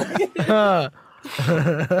witnesses, dog.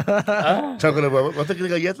 Talking about what's the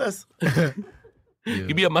galletas?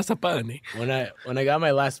 Give me a mazapán. When I got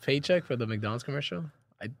my last paycheck for the McDonald's commercial,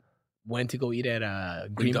 I went to go eat at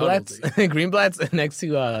McDonald's, Greenblatt's. Greenblatt's next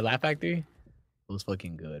to Laugh Factory. It was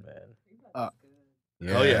fucking good, man.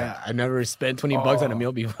 Oh, yeah. I never spent $20 on a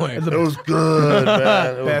meal before. It was good,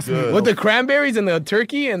 man. It was Best good. With the cranberries and the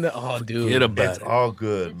turkey and the dude. Get a It's bad. all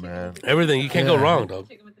good, man. Everything. You can't go wrong, dog.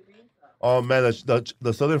 Chicken with the green sauce. Oh man,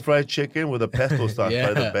 the Southern fried chicken with the pesto sauce, Yeah.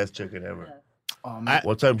 probably the best chicken ever.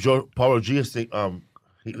 One time, Paul Rodriguez, he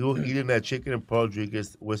was eating that chicken, and Paul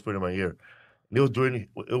Rodriguez whispered in my ear. He was doing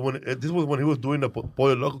this was when he was doing the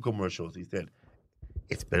Pollo Loco commercials. He said,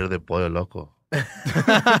 "It's better than Pollo Loco. Bad.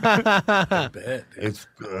 It's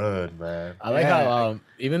good, man." I like how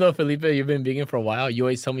even though Felipe, you've been vegan for a while, you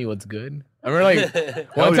always tell me what's good. I remember like Hell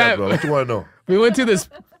one yeah, time bro. What you want to know? we went to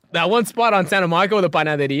that one spot on Santa Monica with a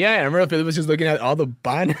panaderia, and I remember Felipe was just looking at all the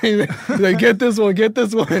pan. He's like, get this one.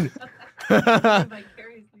 Vicariously.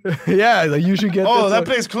 Yeah, like you should get Oh, this that one.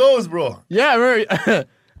 place closed, bro. Yeah, I remember.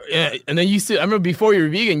 Yeah, and then I remember before you were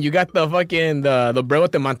vegan, you got the fucking the bread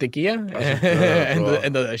with the mantequilla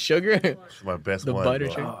and the sugar, It's my best the one. butter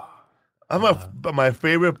Bro. sugar. My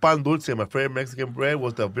favorite pan dulce, my favorite Mexican bread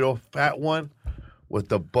was the real fat one with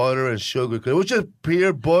the butter and sugar. Cause it was just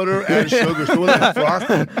pure butter and sugar. So it was like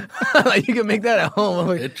frosty. Like you can make that at home.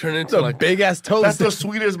 Like, It turned it's into a like big ass toast. That's the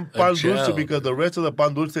sweetest pan dulce gel. because the rest of the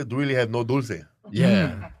pan dulce really had no dulce.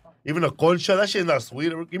 yeah. Even a concha, that shit's not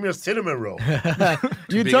sweet. Give me a cinnamon roll.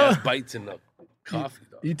 You big told ass bites in the coffee,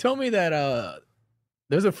 dog. you told me that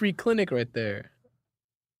there's a free clinic right there.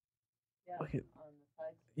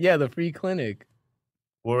 Yeah, the free clinic.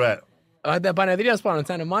 Where at? That panaderia spot on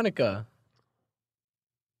Santa Monica.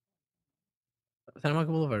 Santa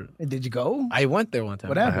Monica Boulevard. Did you go? I went there one time.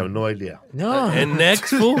 What I happened? have no idea. No. And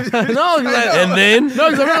next, fool. no, 'cause And then?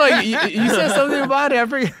 no, because I remember like you said something about it. I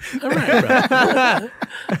forget. All right,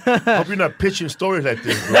 bro. Hope you're not pitching stories like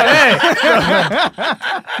this, bro. Hey.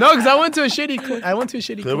 No, because I went to a shitty So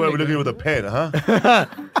everybody clinic. looking with a pen, huh?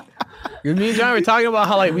 Me and John were talking about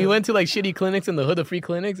how like we went to like shitty clinics in the hood of free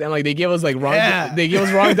clinics, and like they gave us like wrong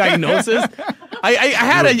wrong diagnosis. I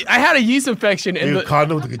had a yeast infection in You the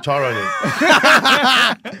condom with the guitar on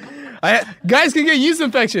it. guys can get yeast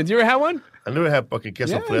infections. You ever had one? I never had fucking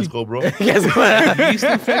queso fresco, bro. Guess what? Yeast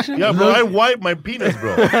infection? Yeah, bro, I wipe my penis,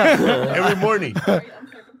 bro. Every morning.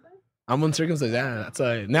 I'm uncircumcised. Yeah, that's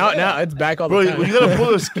now it's back all Bro, the time. you gotta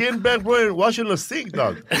pull the skin back, bro, and wash it in the sink,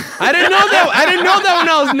 dog. I didn't know that when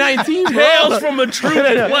I was 19. Bro. Tales from a true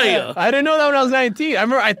player. I didn't know that when I was 19. I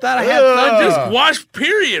remember I thought I had Yeah. Just wash,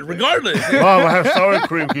 period, regardless. Mom, I have sour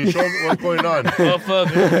cream. Can you show me what's going on? Oh,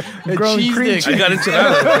 fuck. a Growing cheese cream dick. I got into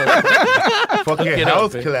that. Fucking it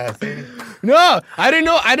health up, class. No, I didn't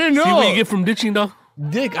know. See what you get from ditching, dog?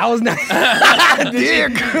 Dick, I was not.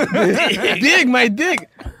 Dick, my dick.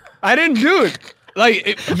 I didn't do it. Like,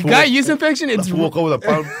 if you got yeast infection, it's. I woke up with a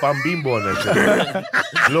pan bimbo on that shit.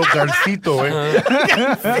 Little gancito, eh?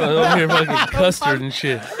 Over here fucking custard and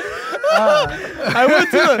shit. I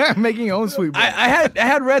went to. Making your own sweet bread. I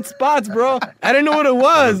had red spots, bro. I didn't know what it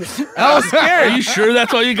was. I was Are scared. you sure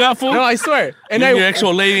that's all you got, fool? No, I swear. And Your I.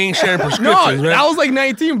 actual lady ain't sharing No, prescriptions, man. I was like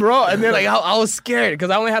 19, bro. And they're like, I was scared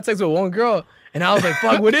because I only had sex with one girl. And I was like,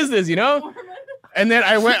 fuck, what is this, you know? And then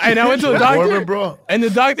I went to the doctor. Mormon, bro. And the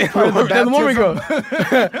doctor, the Mormon girl,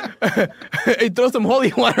 he throw some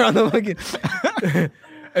holy water on the fucking.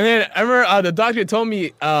 And then I remember the doctor told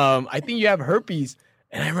me, I think you have herpes.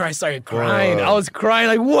 And I remember I started crying. Whoa. I was crying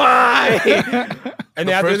like, why? And the then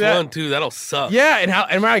after first that, one, too, that'll suck. yeah. And I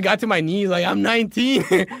remember I got to my knees like I'm 19.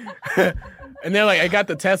 And then like I got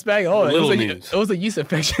the test back. Oh, it was a yeast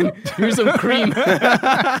infection. Here's some cream.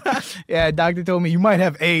 Yeah, doctor told me you might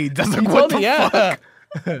have AIDS. I was like, He what told the me, yeah. fuck?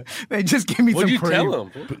 They just give me What'd some you pre. tell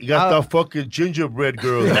him? You got the fucking gingerbread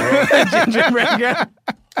girls, bro. Gingerbread girl.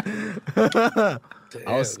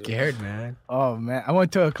 I was Damn, scared, man. Oh man, I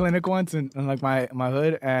went to a clinic once in like my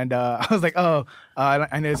hood, and I was like, I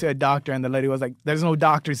need to see a doctor, and the lady was like, "There's no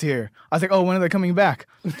doctors here." I was like, "Oh, when are they coming back?"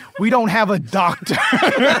 We don't have a doctor.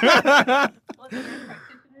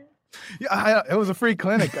 Yeah, it was a free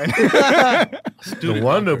clinic. No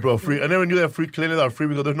wonder, bro. Free. I never knew that free clinics are free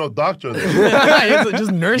because there's no doctor there.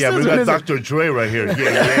 Just nurses. Yeah, we What got is it? Dr. Dre right here.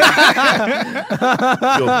 Yeah.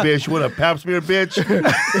 Yo, bitch, you want a pap smear, bitch?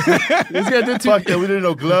 This guy did Fuck that. We didn't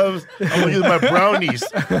know gloves. I'm gonna use my brownies.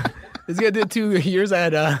 This guy did 2 years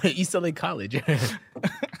at East LA College.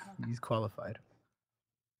 He's qualified.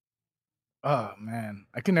 Oh man,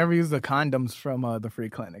 I can never use the condoms from the free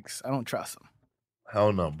clinics. I don't trust them.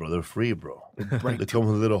 Hell no, bro. They're free, bro. They come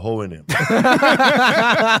with a little hole in them.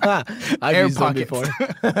 I've Air used them pockets. before.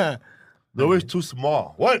 They're always too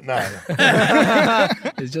small. What now?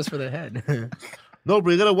 It's just for the head. No,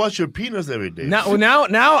 bro. You gotta wash your penis every day. now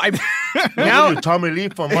Now you Tommy Lee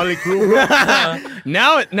from Molly Crew. Bro.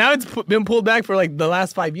 now it's been pulled back for like the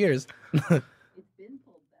last 5 years. It's been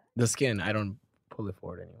pulled back. The skin, I don't pull it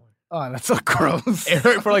forward anymore. Oh, that's so gross. It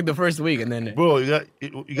hurt for like the first week, and then Bro, you got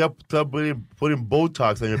to stop putting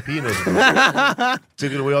Botox on your penis. Bro.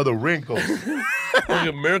 Taking away all the wrinkles. Look at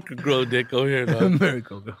America Grow dick over here, dog.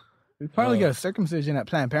 miracle. Girl. We probably get a circumcision at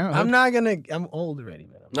Planned Parenthood. I'm old already,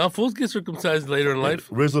 man. Now fools get circumcised later in life.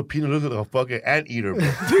 Rizzo penis looks like a fucking anteater, bro.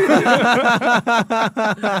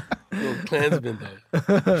 Little Klansman, dog.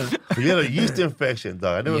 You had a yeast infection,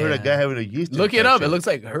 dog. I never heard a guy having a yeast Look infection. it up. It looks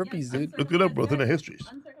like herpes, dude. Look it up, bro. It's in the histories.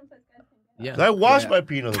 Uncircumcised guys can Yeah. I wash my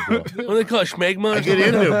penis, bro. What do they call it? Schmegma? I get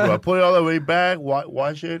in there, bro. I put it all the way back,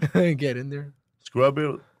 wash it, Get in there. scrub it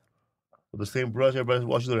with the same brush everybody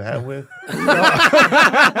washes their hand with.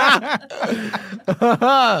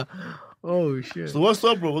 Oh shit. So what's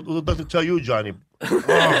up, bro? What the doctor tell you, Johnny? Oh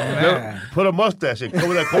man. Put a mustache and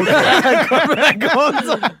cover that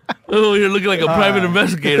coat. Oh, you're looking like a private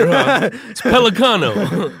investigator, huh? It's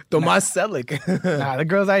Pelicano. Tomas Selleck. Nah, the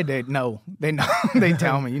girls I date, no, they know. They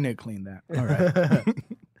tell me you need to clean that. All right.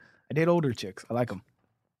 I date older chicks. I like them.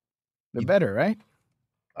 They're better, right?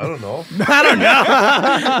 I don't know.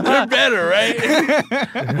 They're better,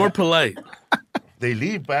 right? More polite. They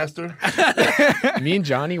leave, bastard. Me and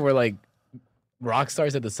Johnny were like rock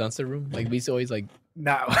stars at the Sunset Room. Like we used to always like.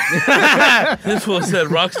 No. This fool said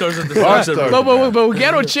rock stars at the Rock sunset. stars. Room. But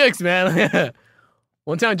ghetto chicks, man.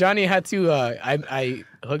 One time Johnny had to. I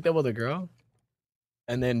hooked up with a girl,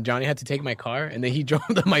 and then Johnny had to take my car, and then he drove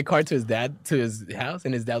my car to his house,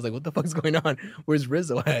 and his dad was like, "What the fuck's going on? Where's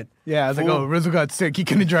Rizzo at?" Yeah, I was like, oh, Rizzo got sick. He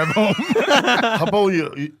couldn't drive home. How about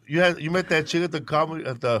you met that chick at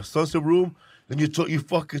the Sunset Room, and you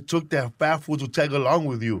fucking took that fat fool to tag along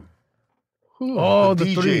with you. Oh, the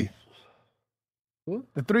DJ. three.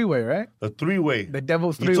 The three-way, right? The three-way. The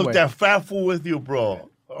devil's You three-way. took that fat fool with you, bro.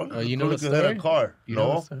 You know the Looking at story? a car. You know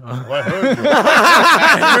No, the story? Well, I heard, bro.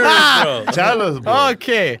 Bro. Tell us, bro.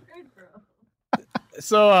 Okay.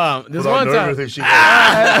 So there's Put on one time nervous and shit.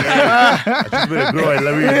 I just met a girl I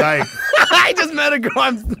love you like. I just met a girl.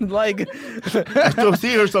 I'm like, I still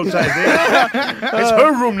see her sometimes. Eh? It's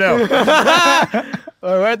her room now.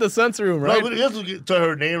 we're at the Sunset Room, right? No, we didn't get to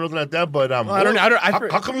her name or nothing like that, but I don't know.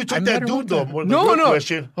 how come you I took met that her dude one though? time. More No, good no.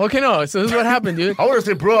 Question. Okay, no. So this is what happened, dude. I would have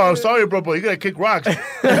said, bro, I'm sorry, bro, but you gotta kick rocks.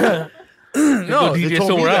 No. Go They DJ told me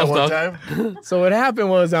somewhere that else, one dog. time. So what happened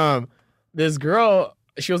was this girl,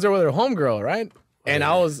 she was there with her homegirl, right? And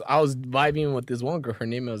I was vibing with this one girl. Her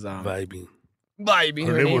name was Vibing. vibing.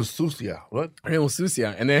 Her name was Susia. What? Her name was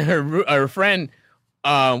Susia. And then her friend,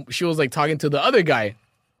 she was like talking to the other guy.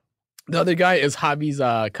 The other guy is Javi's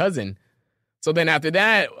cousin. So then after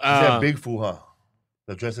that, Is that big fool, huh?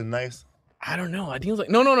 The dressing nice. I don't know. I think it was like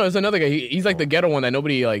no. It's another guy. He's like the ghetto one that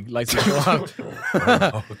nobody like likes to show off.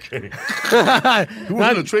 Okay. Who was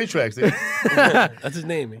in the trade tracks? Eh? That's his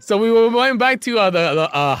name. So we went back to the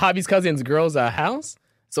Javi's cousin's girl's house.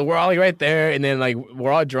 So we're all like right there, and then like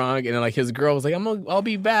we're all drunk, and then like his girl was like, I'll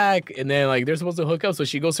be back, and then like they're supposed to hook up. So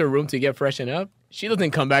she goes to her room to get freshened up. She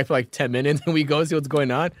doesn't come back for like 10 minutes, and we go see what's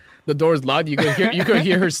going on. The door's locked. You could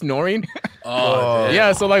hear her snoring. Oh,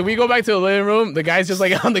 Yeah, so like we go back to the living room. The guy's just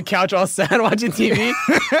like on the couch all sad watching TV.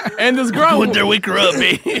 And this girl Wouldn't dare wake her up,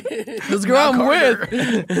 eh? this girl I'm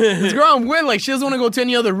with, like she doesn't want to go to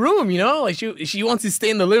any other room, you know? Like she wants to stay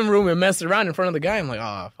in the living room and mess around in front of the guy. I'm like,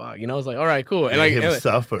 oh fuck, you know, it's like, all right, cool. And like Him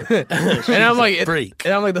suffer. and I'm like freak.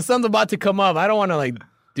 and I'm like, the sun's about to come up. I don't wanna like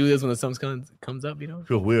do this when the sun comes up,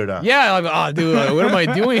 Feel weird, huh? Yeah, like, oh, dude, like, what am I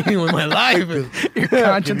doing with my life? Your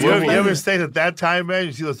conscience. You ever say at that time, man,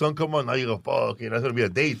 you see the sun come on, now you go, fuck, okay, that's going to be a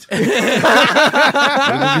date. Wanna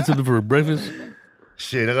go get something for breakfast?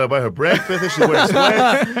 Shit, I got to buy her breakfast and she's wearing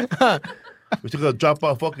sweats. We should go drop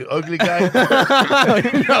off fucking ugly guy.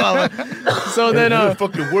 So then, a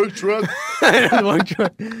fucking work truck. work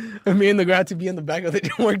truck. Me and the girl had to be in the back of the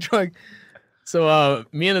work truck. So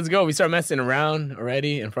me and this girl, we start messing around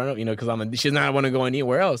already in front of, because she's not want to go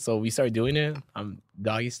anywhere else. So we start doing it. I'm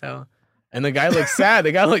doggy style. And the guy looks sad.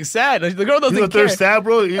 The girl doesn't care. They're sad,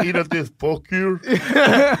 bro. You know this, fuck you.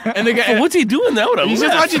 And the guy, What's he doing now? he's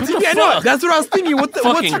just watching TV. I know. That's what I was thinking.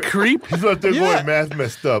 Fucking creep. He's out there going, math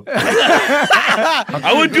messed up.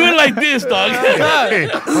 I would do it like this, dog. Hey,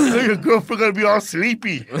 your girlfriend gonna be all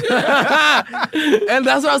sleepy. And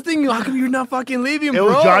that's what I was thinking. How come you're not fucking leaving, It bro?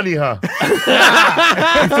 was Johnny, huh?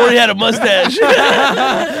 Before he had a mustache.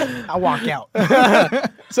 I walk out.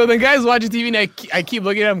 So the guy's watching TV, and I keep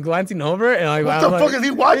looking at him, glancing over, and What the fuck is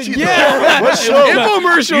he watching? Yeah. Though? What show?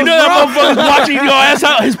 Infomercials, You know that motherfucker's watching your ass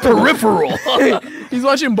out his peripheral. He's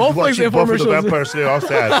watching both like Watching Buffy the infomercials. Vampire Slayer, all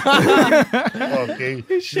sad. Okay.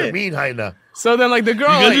 She's a mean hyena. So then, like, the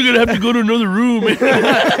girl, You guys are gonna have to go to another room. he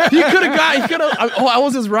could have. Oh, I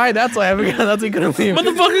was his ride. That's why I forgot. That's why he couldn't leave.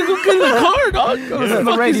 Motherfucker, go get in the car, dog. What the the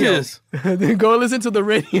fuck radio. is this? Then go listen to the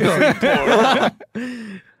radio.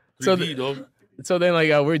 So 3D, dog. So then, like,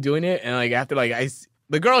 we're doing it, and like after, like,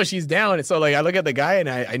 the girl, she's down, so like I look at the guy and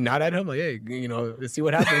I nod at him, like, hey, let's see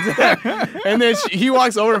what happens. And then he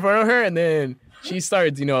walks over in front of her, and then she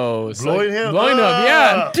starts, Blowing him? blowing up,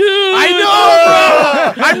 yeah. Dude,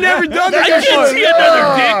 I know, bro. I've never done that I before. can't see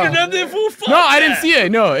another dick or nothing. Fool. Fuck No, I didn't that. see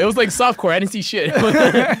it. No, it was like softcore. I didn't see shit.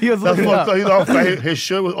 He was That's looking fucked up. up. He's all fat. His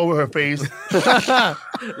shirt was over her face.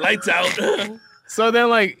 Lights out. So then,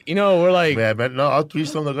 like, we're like, Man, no, all three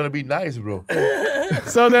songs are gonna be nice, bro.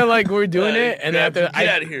 so then, like, we're doing Like, it, and then grab after some,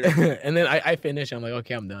 get outta here. and then I finish. I'm like,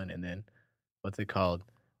 okay, I'm done. And then, what's it called?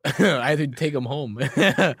 I had to take him home.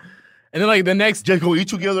 And then, like, the next. Just go eat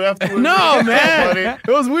together afterwards. No, man, Buddy.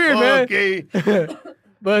 it was weird, man. Okay.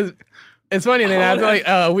 But it's funny. And then after like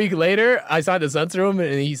a week later, I saw the Sun's room,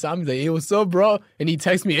 and he saw me. He's like, "Hey, what's up, bro?" And he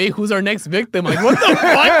texted me, "Hey, who's our next victim?" I'm like, what the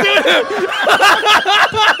fuck, dude?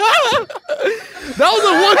 That was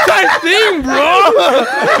a one-time thing, bro.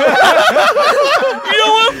 You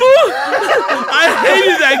know what, fool? I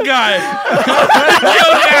hated that guy.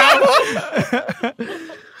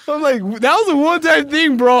 I'm like, that was a one-time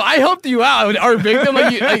thing, bro. I helped you out. Our victim,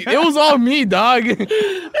 like it was all me, dog.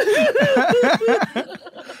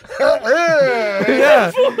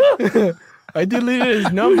 Yeah. I deleted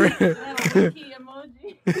his number. Key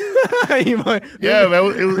emoji. Yeah, man,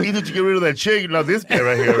 it was easy to get rid of that chick. Now this guy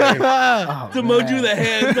right here. Right? Oh, The Moju the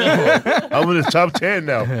hand. I'm in his top 10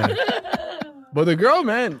 now. But the girl,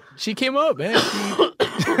 man, she came up, man.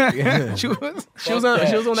 She was. She was on that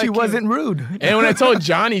She kid. wasn't rude. And when I told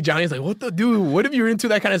Johnny's like, "What the dude? What if you're into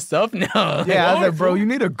that kind of stuff now?" Yeah, I was like, bro, you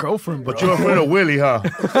need a girlfriend, bro. But you're afraid of Willie, huh?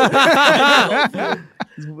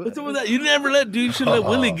 What's up with that? You never let, dude. You should let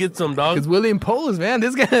Willie get some, dog. It's Willie and Pose, man.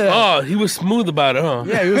 This guy. Oh, he was smooth about it, huh?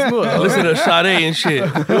 Yeah, he was smooth. Listen to Sade and shit.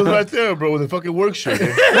 It was right there, bro, with a fucking work shirt.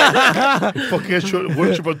 Fucking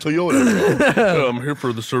work shirt from Toyota. I'm here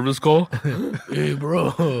for the service call. Hey,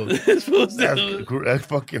 bro. That's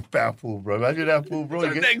fucking fat fool, bro. Imagine that fool, bro.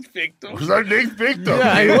 Our next victim. Who's our next victim?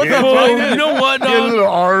 Yeah, hey, what the Get Well, fuck? you know what, a dog? little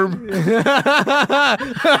arm.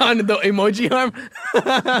 On the emoji arm.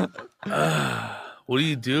 What do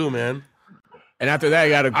you do, man? And after that, I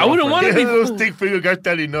got a I wouldn't girlfriend. want Get to a be. little stick figure guy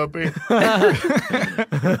standing up, eh?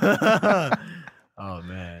 Oh,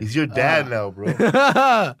 man. He's your dad now, bro.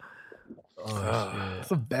 That's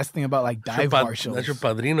the best thing about like That's dive bar shows. That's your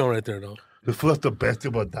padrino right there, dog. The fool's the best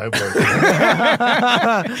thing about dive bars.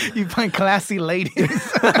 You find classy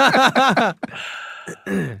ladies.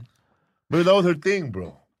 Maybe that was her thing,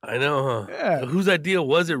 bro. I know, huh? Yeah. Whose idea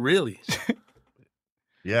was it really?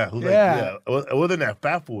 Yeah, who's Yeah. like, it wasn't that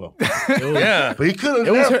fat fool. Yeah. But he could have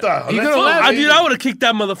It was left her- that. he Let's coulda go, left. man. Dude, I would have kicked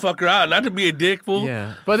that motherfucker out. Not to be a dick, fool.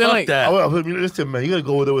 Yeah. But then, Fuck like, that. Listen, man, you gotta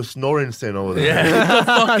go over there with Snorenson over there. Yeah, get the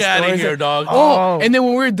fuck out of Stories here, of- dog. oh, and then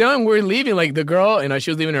when we were done, we were leaving. Like the girl,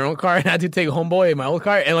 she was leaving her own car, and I had to take a homeboy in my own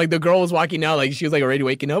car. And like the girl was walking out, like she was like already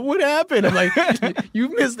waking up. What happened? I'm like, you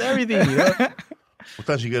missed everything. You know? What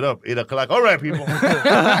time she get up? 8 o'clock. All right, people.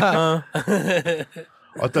 I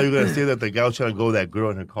thought you were gonna say that the guy was trying to go with that girl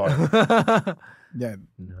in her car. Yeah,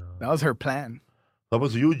 that was her plan. That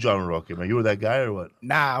was you, John Rocky, man. You were that guy or what?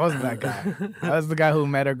 Nah, I wasn't that guy. I was the guy who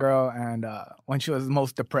met a girl, and when she was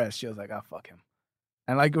most depressed, she was like, "Oh, fuck him."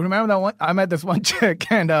 And like, remember that one? I met this one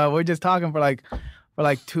chick, and we're just talking for for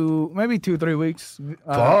like maybe 2-3 weeks.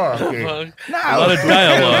 Fuck. A lot of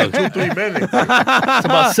dialogue. 2-3 minutes. It's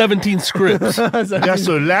about 17 scripts. That's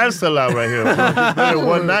Sir Lancelot right here, bro. He's better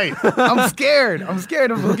one night. I'm scared. I'm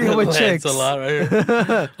scared of hooking with chicks. That's a lot right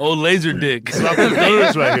here. Old laser dick. Slap the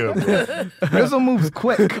fingers right here, bro. This one moves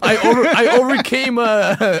quick. I overcame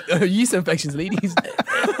yeast infections, ladies.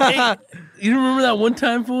 Hey, you remember that one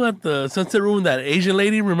time, fool, at the Sunset Room, that Asian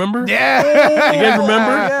lady, remember? Yeah. You guys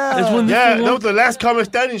remember? That's when Yeah, fool- that was the last comic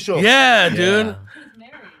standing show. Yeah, dude.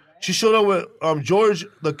 She showed up with George.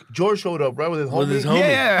 George showed up, right, with his homie. With his homie.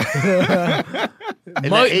 Yeah.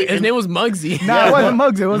 His name was Muggsy. No, it wasn't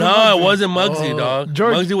Muggsy. It wasn't No, Muggsy. it wasn't Muggsy, dog.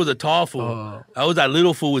 George- Muggsy was a tall fool. I was that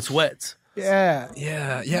little fool with sweats. Yeah.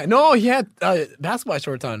 Yeah. No, he had basketball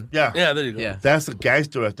shorts on. Yeah. Yeah, there you go. Yeah. That's the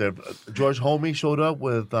gangster right there. George homie showed up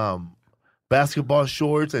with basketball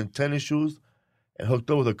shorts and tennis shoes and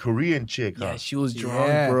hooked up with a Korean chick. Yeah, Huh? she was drunk,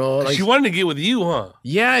 Yeah. bro. Like, She wanted to get with you, huh?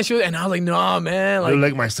 yeah, she was, and I was like, no, man. You're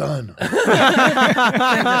Like, like my son.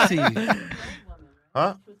 Let's see.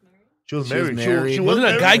 Huh? She was She was married. married. She Wasn't a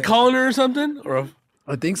married. guy calling her or something? Or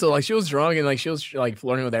I think so. Like, she was drunk and like she was like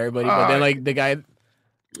flirting with everybody, but then like the guy.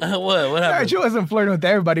 what? What Yeah, happened? she wasn't flirting with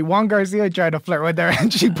everybody. Juan Garcia tried to flirt with her,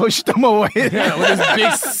 and she pushed him away. Yeah, with his big You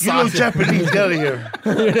know sausage. Japanese. Get out of here.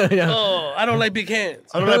 Yeah. Oh, I don't like big hands.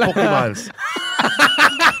 I don't like Pokemons.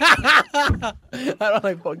 I don't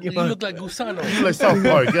like You Pokemon. look like Gusano. You like South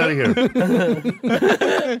Park. Get out of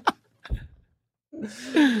here.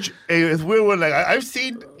 Hey, it's weird when like I've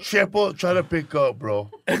seen Chepo try to pick up, bro.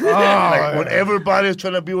 Like when everybody's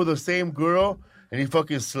trying to be with the same girl and he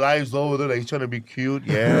fucking slides over there like he's trying to be cute.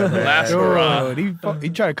 Yeah, man. Last hurrah. Dude, he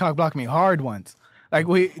tried to cock block me hard once. Like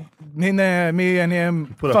me and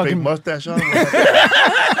him Put a fake mustache on.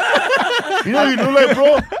 You know what you do like,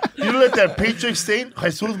 bro? You look like that Patriot Saint,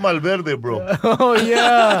 Jesus Malverde, bro. Oh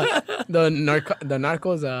yeah, the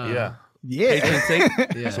narcos. Yeah.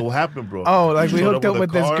 Yeah. So what happened, bro? Oh, like we Showed hooked up a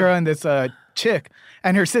with this car? girl and this chick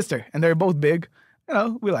and her sister, and they're both big. You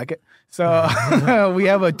know, we like it. So we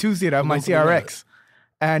have a 2-seater of my CRX.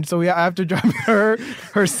 And so I have to drive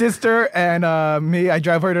her sister, and me. I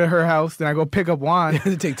drive her to her house. Then I go pick up Juan.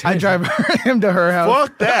 Take I drive him to her house.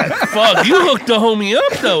 Fuck that. Fuck, you hooked the homie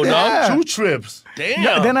up though, dog. 2 trips. Damn.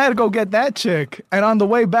 No, then I had to go get that chick. And on the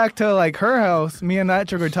way back to like her house, me and that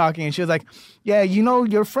chick were talking, and she was like, "Yeah, you know,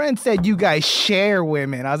 your friend said you guys share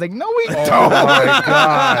women." I was like, "No, we don't." Oh my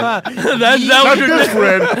god. That's Not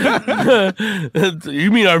that this friend.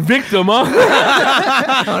 You mean our victim, huh?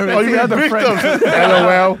 Oh, you the mean other friend. victims.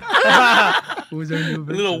 LOL. Who's our new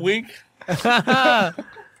A little wink.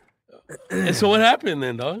 And so what happened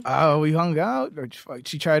then, dog? We hung out. Or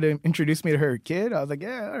she tried to introduce me to her kid. I was like,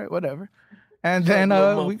 "Yeah, all right, whatever." And then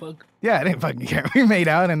Motherfucker. I didn't fucking care. We made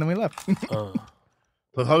out and then we left. So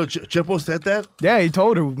how did Chepo said that? Yeah, he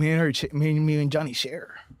told her me and Johnny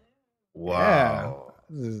share. Wow.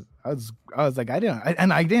 I was like, I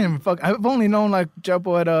didn't fuck. I've only known like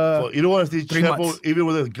Chepo at Well, you don't want to see 3 Chepo months. even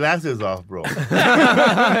with his glasses off, bro. He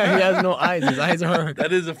has no eyes. His eyes are.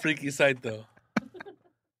 That is a freaky sight, though.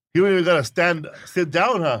 You ain't even gotta sit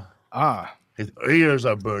down, huh? His ears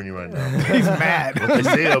are burning right now. He's mad. What they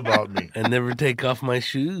say about me? I never take off my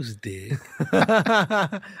shoes, dick.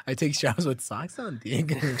 I take showers with socks on,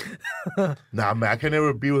 dick. Nah, man, I can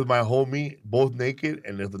never be with my homie both naked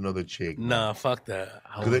and there's another chick. Nah, fuck that.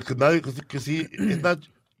 Because it's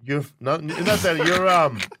not that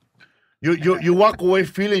you walk away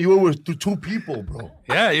feeling you were with 2 people, bro.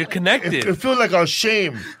 Yeah, you're connected. It feels like a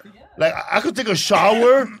shame. Like I could take a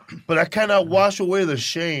shower, but I cannot wash away the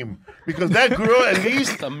shame because that girl at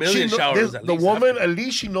least A million showers at the least woman at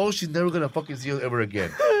least she knows she's never gonna fucking see us ever again.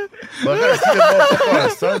 But I gotta see the motherfucker on a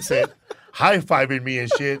sunset, high fiving me and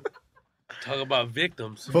shit. Talk about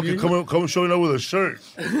victims. Fucking come showing up with a shirt,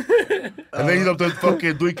 and then he's up there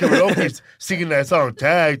fucking doing karaoke, singing that song,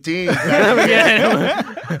 tag team.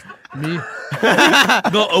 Me.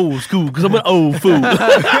 Go old school, because I'm an old fool.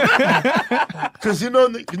 Because you're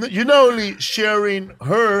not only sharing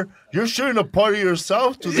her, you're sharing a part of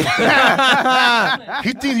yourself to the.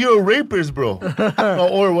 He thinks you're a rapist, bro,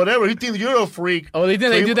 or whatever. He thinks you're a freak. Oh, they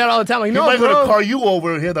do that all the time. Like, He no, might bro. gonna call you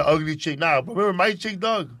over and hear the ugly chick. Nah, but remember my chick,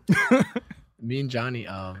 dog? Me and Johnny.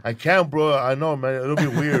 I can't, bro. I know, man. It'll be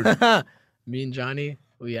weird. Me and Johnny.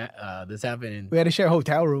 This happened We had to share a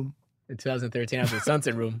hotel room. in 2013 after the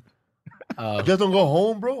Sunset Room. Just don't go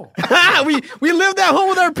home, bro. we lived at home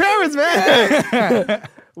with our parents, man.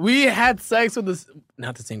 We had sex with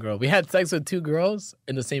not the same girl. We had sex with 2 girls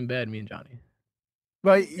in the same bed, me and Johnny.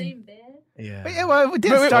 But Same bed? Yeah. But yeah, well, it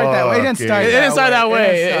didn't start that way. It didn't Okay. start It didn't start that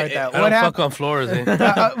way. It didn't start that I way. What don't fuck happened? on floors, eh?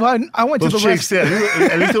 Well, I went to Those the chicks rest.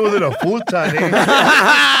 said, at least it wasn't a full time.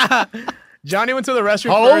 Eh? Johnny went to the restroom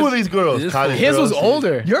How first. old were these girls? This College His was girls?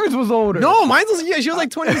 older. Yours was older. No, mine was, yeah, she was like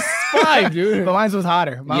 25, dude. But mine was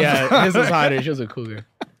hotter. Mine was- Yeah, his was hotter. She was a cougar.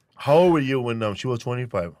 How old were you when she was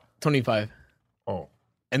 25? 25. Oh.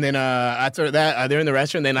 And then after that, they're in the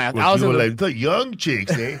restaurant. Then I Well, was you in were the, like the young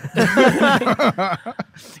chicks, eh?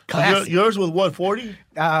 Yours was what, 40?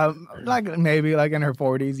 like maybe like in her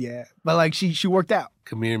 40s, yeah. But like she worked out.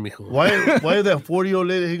 Come here, mijo. Why is that 40-year-old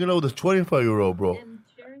lady hanging out with a 25-year-old, bro?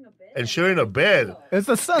 And sharing a bed. It's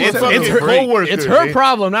a sunset. It's her- co-workers, it's her eh?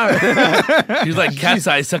 problem now. She's like cat's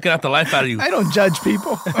eye sucking out the life out of you. I don't judge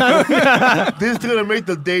people. This is gonna make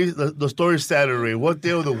the story Saturday. What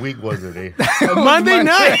day of the week was it, eh? Monday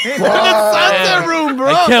night. In the sunset room, bro.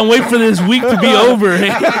 I can't wait for this week to be over. Eh?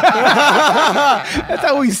 That's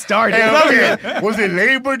how we started. Hey, was it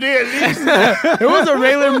Labor Day at least? It was a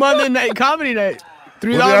regular Monday night comedy night. $3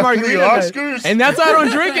 Was it after margarita the night. Oscars? And that's why I don't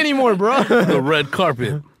drink anymore, bro. The red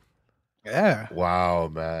carpet. Yeah. Wow,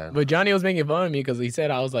 man. But Johnny was making fun of me because he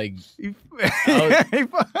said I was like, He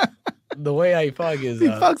the way I fuck is.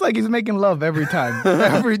 fucks like he's making love every time.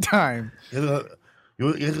 Every time. You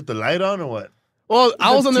got the light on or what? Well,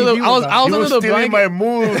 I was under the TV I was was I was You under were the stealing blanket. my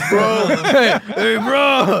moves, bro. Hey,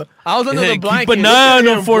 bro. I was under Hey, the keep blanket. an eye on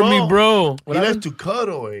Look at him for him, me, bro. bro. He likes to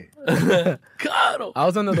cuddle, eh? God. I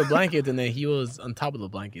was under the blanket and then he was on top of the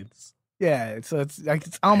blankets. Yeah, so it's like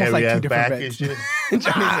it's almost Hairy like ass two different back and beds. shit.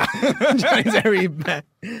 Johnny's every back.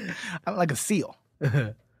 I'm like a seal.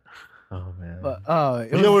 Oh man. But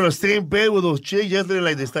it You was, know, we're in the same bed with those chicks yesterday,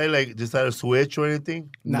 like decided to switch or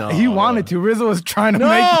anything. nah, No. he wanted to. Rizzo was trying to No,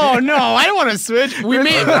 make no, I don't want to switch. We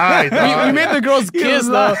made Lie, dog. we made the girls kiss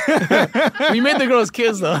though. We made the girls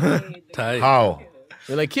kiss though. Tight. How?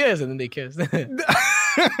 They're like kiss and then they kiss.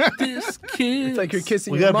 This kid. It's like you're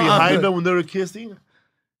kissing We your got mom. behind them when they were kissing.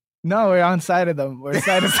 No, we're on side of them. We're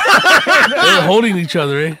side to side. They're holding each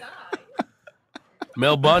other, eh?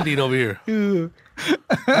 Mel bonding over here.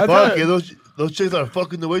 Fuck it, those chicks are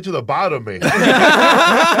fucking the way to the bottom, man.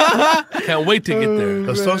 Can't wait to get there.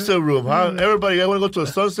 The sunset room, huh? Everybody, I want to go to a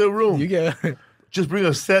sunset room. You get Just bring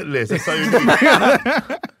a set list. That's all you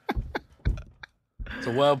need. It's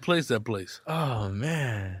a wild place, that place. oh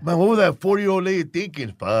man. Man, what was that 40-year-old lady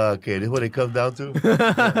thinking? Fuck it, this is what it comes down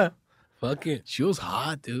to. Fuck it. She was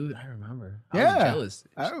hot, dude. I remember. I Yeah. was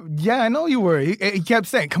jealous. Yeah, I know you were. He kept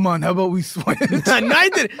saying, "Come on, how about we switch?" I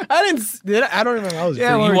didn't. I don't remember. I was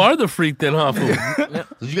Yeah, freaking- You are the freak then, huh, fool?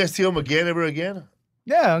 Did you guys see him ever again?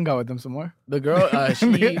 Yeah, I'll go with them some more. the girl.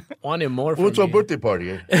 She wanted more from What's our me. birthday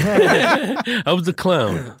party? Eh? I was the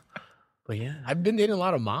clown. But yeah, I've been dating a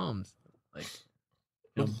lot of moms. Like,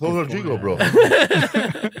 Those are Jigo, bro.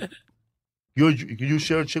 You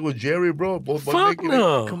share a chick with Jerry, bro? Both Fuck naked?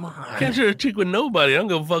 no. Come on. Can't share a chick with nobody. I don't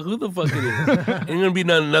give a fuck who the fuck it is. Ain't gonna be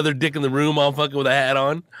another dick in the room all fucking with a hat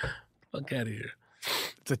on. Fuck out of here.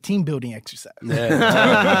 It's a team building exercise.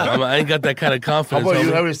 Yeah, I ain't got that kind of How confidence. about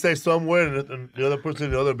you homie. having sex somewhere and the other person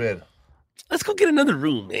in the other bed? Let's go get another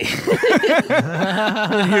room, man. I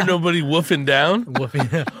don't hear nobody woofing down.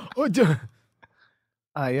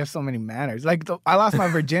 You have so many manners. Like I lost my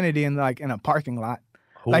virginity in a parking lot.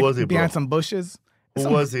 Who like was it, bro? behind some bushes. Who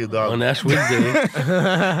was he, dog? On Ash Wednesday.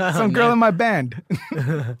 Some girl in my band,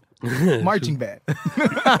 marching band.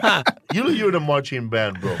 You were the marching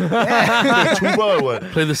band, bro. Tuba or what?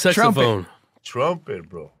 Play the saxophone. Trumpet,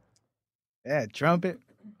 bro. Yeah, trumpet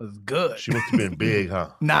was good. She must have been big, huh?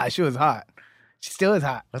 Nah, she was hot. She still is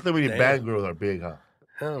hot. Not that many band girls are big, huh?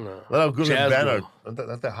 Hell no. A lot of girls in Jazz band girl. are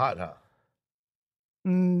not that hot, huh?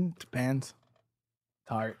 Depends. It's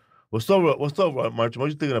hard. What's up, March? What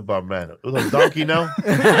you thinking about, man? It was a donkey now?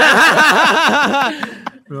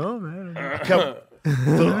 Oh man.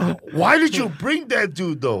 Why did you bring that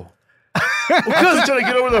dude, though? Because trying to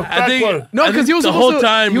get over the fact think- one. No, because he was the supposed whole to.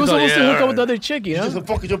 time He was he's like, supposed to yeah, hook up all with the other chick, you He know. just said,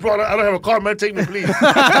 fuck it, bro. I don't have a car, man. Take me, please.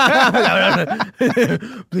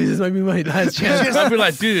 Please, this might be my last chance. I'd be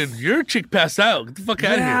like, dude, your chick passed out. Get the fuck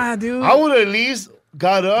out of here. Yeah, dude. I would at least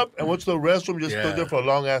got up and went to the restroom, just Yeah. stood there for a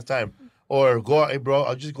long ass time. Or go out, hey, bro,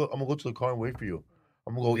 I'm gonna go to the car and wait for you.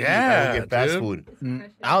 I'm gonna go eat. I'm Yeah, gonna get fast dude.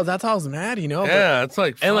 food. That's how I was mad, you know. but- Yeah, it's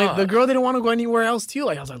like, and like the fuck. girl didn't want to go anywhere else too.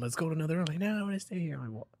 Like I was like, let's go to another room. Like, no, I want to stay here. I'm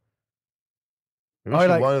like, what? Maybe Or she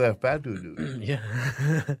like- wanted that fat dude. Yeah.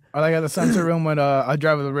 Or like at the sunset room when I'd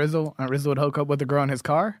drive with Rizzo and Rizzo would hook up with the girl in his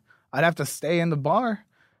car. I'd have to stay in the bar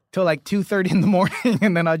till like 2:30 in the morning,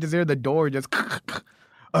 and then I'd just hear the door just.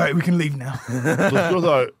 All right, we can leave now. Those girls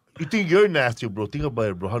are. You think you're nasty, bro? Think about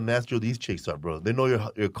it, bro. How nasty these chicks are, bro. They know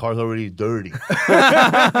your car's already dirty.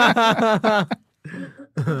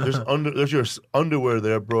 There's your underwear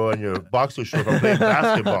there, bro, and your boxer shorts from playing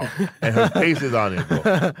basketball, and her face is on it,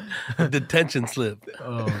 bro. Detention slip.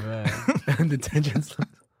 Oh man, detention slip.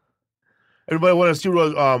 Everybody want to see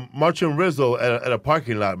Martin Rizzo at a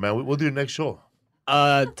parking lot, man. We'll do the next show.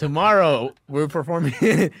 Tomorrow we're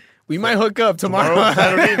performing. We might hook up tomorrow.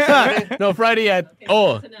 Saturday? No, Friday at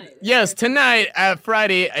tonight at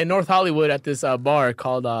Friday in North Hollywood at this bar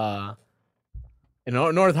called in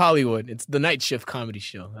North Hollywood. It's the Night Shift Comedy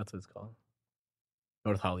Show. That's what it's called.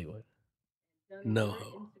 North Hollywood. No.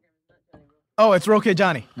 Oh, it's Roque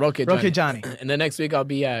Johnny. Roque Johnny. And then next week I'll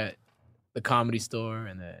be at the Comedy Store,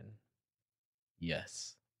 and then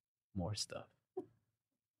more stuff.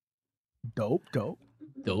 Dope.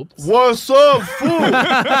 What's up, fool?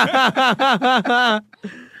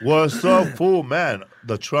 What's up, fool? Man,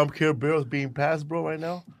 the Trump care bill is being passed, bro, right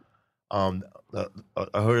now. I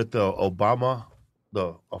heard that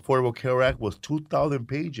the Affordable Care Act was 2,000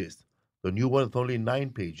 pages. The new one is only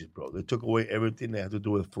 9 pages, bro. They took away everything they had to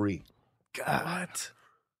do with free. God.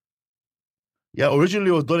 Yeah,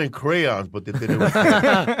 originally it was done in crayons, but they did it with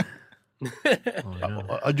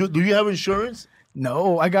do you have insurance?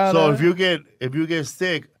 No, I got. So if you get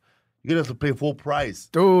sick, you're gonna have to pay full price.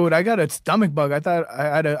 Dude, I got a stomach bug. I thought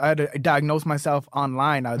I had to diagnose myself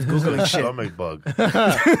online. I was googling shit. Stomach bug.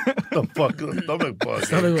 The fuck, stomach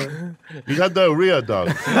bug. You got diarrhea, dog.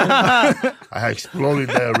 I had exploding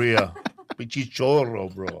diarrhea. Pichi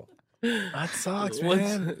chorro, bro. That sucks, What's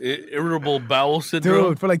man. irritable bowel syndrome?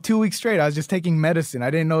 Dude, for like 2 weeks straight, I was just taking medicine. I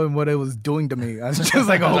didn't know what it was doing to me. I was just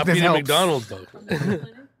like, I hope Not this being at helps. McDonald's, though.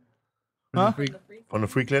 Huh? On the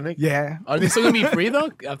free clinic? Yeah. Are they still gonna be free though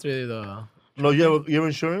after the? No, you have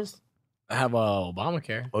insurance? I have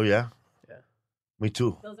Obamacare. Oh yeah. Yeah. Me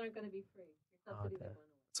too. Those aren't going to be free. Your subsidies are going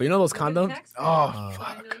So you know those condoms? Oh,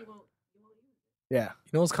 fuck. Yeah.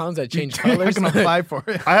 You know those condoms that change I colors? can apply for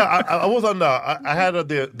it. I was on I had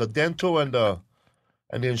the dental and the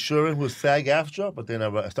insurance with SAG-AFTRA, but then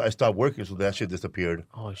I stopped working, so that shit disappeared.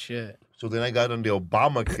 Oh shit. So then I got on the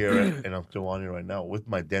Obamacare, and I'm still on it right now with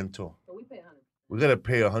my dental. But we pay 100%. We gotta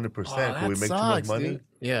pay 100% because we make too much money. Dude.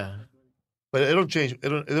 Yeah. But it don't change. It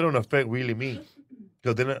don't affect really me.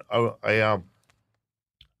 Because then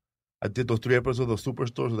I did those 3 episodes of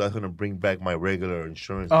Superstore, so that's gonna bring back my regular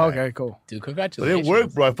insurance. Oh, back. okay, cool. Dude, But congratulations. it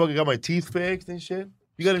worked, bro. I fucking got my teeth fixed and shit.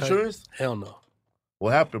 You got insurance? Hell no.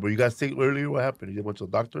 What happened, bro? You got sick earlier? What happened? You went to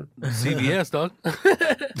the doctor? CVS, dog.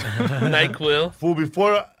 NyQuil. Fool,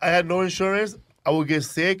 before I had no insurance, I would get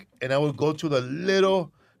sick and I would go to the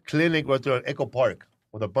little clinic right there on Echo Park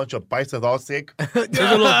with a bunch of biceps all sick. There's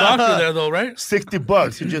a little doctor there, though, right?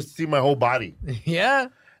 $60. You just see my whole body. Yeah.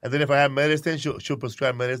 And then if I have medicine, she'll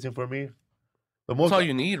prescribe medicine for me. That's all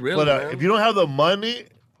you need, really. But man. if you don't have the money,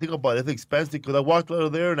 think about it. It's expensive because I walked out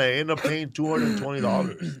of there and I ended up paying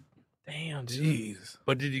 $220. Damn, dude. Jeez.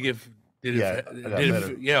 But did you get? Did Yeah, it? I got Did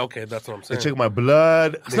better. it yeah, okay, that's what I'm They saying. checked my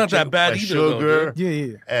blood. It's they not that checked bad my either, though, sugar,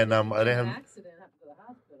 Yeah. and I didn't have. Accident, have to go to the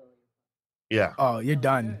hospital. Yeah. Oh, you're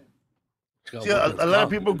done. Got See, a workers' lot of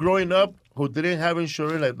comp. people growing up who didn't have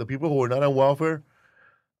insurance, like the people who were not on welfare,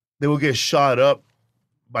 they would get shot up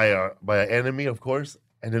by an enemy, of course,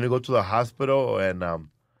 and then they go to the hospital,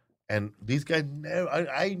 and these guys never.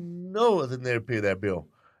 I know they never pay that bill,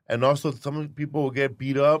 and also some people will get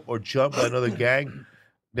beat up or jumped by another gang.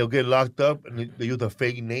 They'll get locked up, and they use a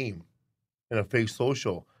fake name and a fake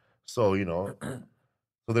social, so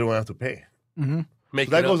so they don't have to pay. Mm-hmm. Make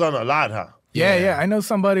So that it goes up. on a lot, huh? Yeah. I know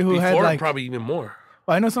somebody who had Before, like. probably even more.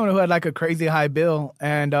 Well, I know someone who had like a crazy high bill,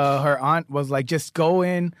 and her aunt was like, "Just go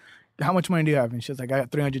in. How much money do you have?" And she was like, "I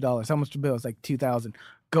got $300. How much the bill?" It's like $2,000.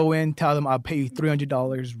 Go in, tell them I'll pay you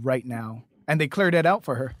 $300 right now, and they cleared it out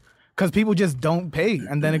for her, because people just don't pay,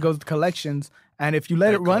 and then it goes to collections. And if you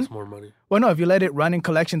let That it run, costs more money. well, no, if you let it run in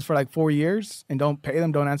collections for like 4 years and don't pay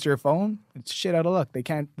them, don't answer your phone, it's shit out of luck. They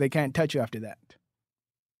can't touch you after that.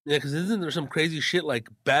 Yeah, because isn't there some crazy shit like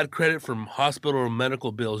bad credit from hospital or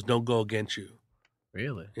medical bills don't go against you?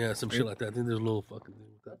 Really? Yeah, some shit like that. I think there's a little fucking thing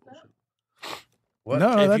with that bullshit. What?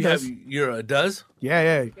 No, if that you does. have, it does?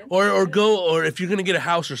 Yeah. Or if you're gonna get a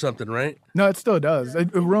house or something, right? No, it still does.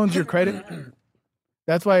 It ruins your credit.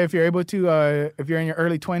 That's why if you're able to, if you're in your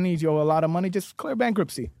early 20s, you owe a lot of money, just clear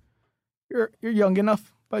bankruptcy. You're young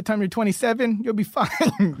enough. By the time you're 27, you'll be fine.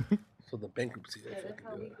 So the bankruptcy. Yeah, that's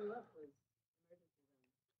how we grew up with emergency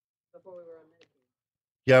rooms before we were on Medicaid.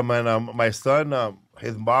 Yeah, man. My son,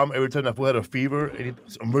 his mom, every time that fool had a fever,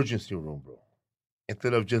 it's emergency room, bro.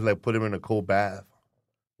 Instead of just like put him in a cold bath,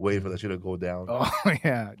 wait for that shit to go down. Oh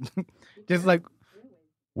yeah, just like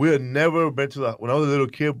We had never been to when I was a little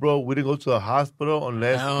kid, bro. We didn't go to the hospital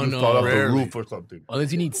unless Hell you no, fall off rarely. the roof or something.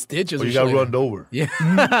 Unless you need stitches Or or you got shit like run over.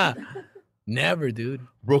 that. Yeah. Never, dude.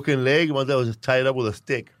 Broken leg, my dad was just tied up with a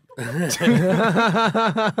stick. Fool,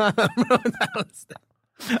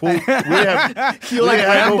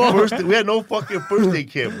 we had no fucking first aid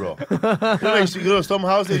kit, bro. Some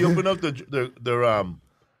houses you open up the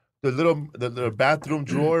bathroom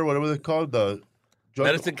drawer, whatever they're called, the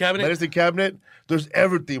Medicine cabinet? Medicine cabinet. There's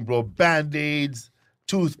everything, bro. Band-aids,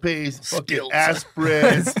 toothpaste, fucking Stilts.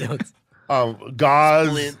 aspirin, Stilts. gauze.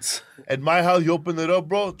 Splints. At my house, you open it up,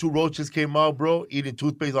 bro. 2 roaches came out, bro, eating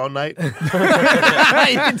toothpaste all night. Shiny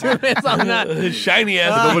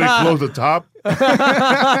ass. Nobody closed the top.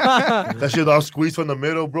 That shit all squeezed from the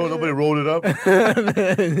middle, bro. Nobody rolled it up.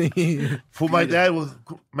 For my dad was,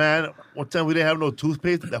 man, one time we didn't have no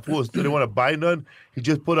toothpaste. That fool didn't want to buy none. He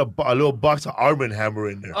just put a little box of Arm & Hammer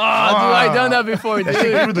in there. Oh, dude, I done that before, That shit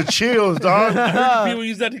dude. gave me the chills, dog. People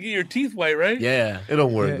use that to get your teeth white, right? Yeah. It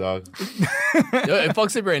don't work, dog. It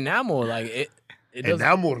fucks up your enamel. Like, it doesn't.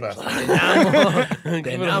 Enamel, raza.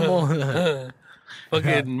 The enamel.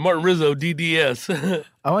 Fucking Martin Rizzo, DDS.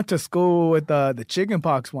 I went to school with the chicken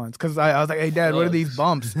pox once because I was like, hey, Dad, what are these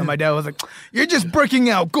bumps? And my dad was like, you're just breaking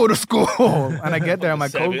out. Go to school. And I get there, I'm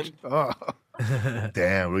like, Seven. Coach. Oh.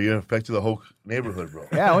 Damn, bro, you infected the whole neighborhood, bro.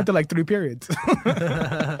 Yeah, I went to like 3 periods.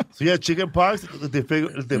 So you had chicken pox? Did they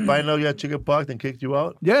find out you had chicken pox and kicked you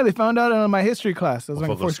out? Yeah, they found out in my history class. It was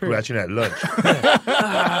like Fucking 4th period. scratching at lunch.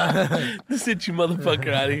 Sit you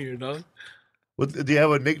motherfucker out of here, dog. What, do you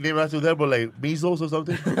have a nickname after that, bro? Like measles or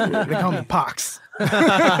something? They call me Pox.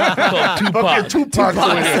 Called Tupac. Fucking Tupac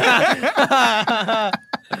over here.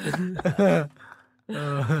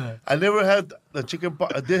 I never had the chicken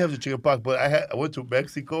pox. I did have the chicken pox, but I went to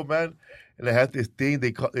Mexico, man, and I had this thing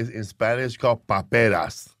they call this in Spanish called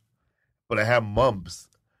paperas. But I had mumps.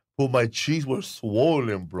 But my cheeks were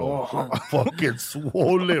swollen, bro. Fucking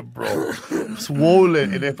swollen, bro.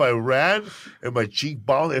 Swollen. And if I ran and my cheek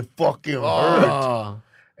bounced, it fucking hurt. Oh.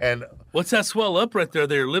 And What's that swell up right there?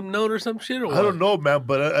 Their lymph node or some shit? Or what? I don't know, man,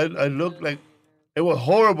 but I looked like it was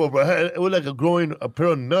horrible, bro. It was like a pair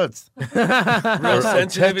of nuts. Real Or a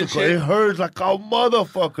sensitive and testicle. shit. It hurts like a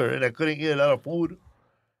motherfucker, and I couldn't eat a lot of food,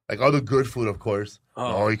 like all the good food, of course.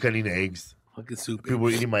 Oh, you couldn't eat eggs. Fucking soup. People were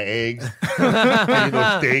eating my eggs. I eat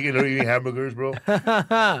no steak, and they're eating hamburgers, bro.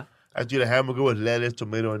 I eat a hamburger with lettuce,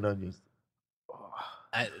 tomato, and onions.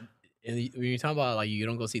 When you're talking about like you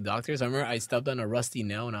don't go see doctors, I remember I stepped on a rusty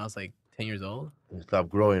nail when I was like 10 years old. Stop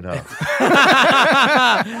growing up.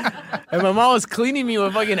 And my mom was cleaning me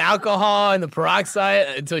with fucking alcohol and the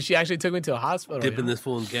peroxide until she actually took me to a hospital. Dipping this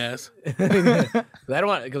fool in gas. Because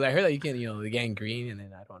I heard that you can, the gangrene, and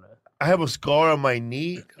then I don't want to. I have a scar on my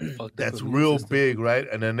knee Fucked up that's immune real system. big, right?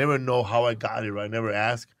 And I never know how I got it, right? I never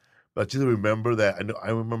ask. But I just remember that. I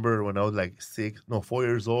remember when I was like 4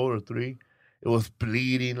 years old or 3, it was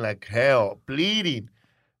bleeding like hell, bleeding.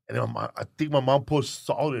 And then I think my mom put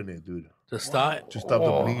salt in it, dude, To stop. to stop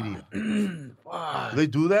the bleeding. Do they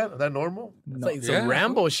do that? Is that normal? It's like Yeah. some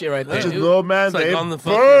Rambo shit right I there, just dude. know, man, It's like it on the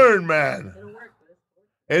fucking- burned, man.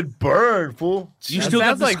 It burned, fool. You That still got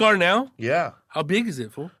sounds the like- scar now? Yeah. How big is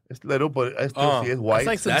it, fool? It's little, but I still Oh, see it's white. It's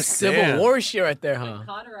like some That's Civil sad. War shit right there, huh?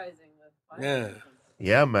 Cauterizing the Yeah.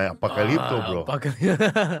 Yeah, man. Apocalipto, bro. That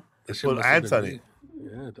shit Put must have ants been on big. it.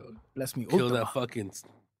 Yeah, dog. Bless me. Kill Uta. that fucking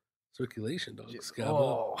circulation, dog. Scab up.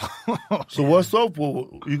 Oh. So what's up?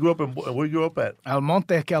 You grew up in where you grew up at?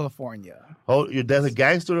 Almonte, California. Oh, your dad's a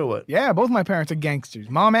gangster or what? Yeah, both my parents are gangsters,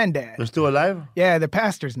 mom and dad. They're still alive? Yeah, they're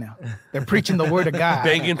pastors now. They're preaching the word of God.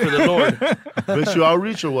 Banging for the Lord. Virtue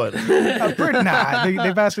Outreach or what? Nah,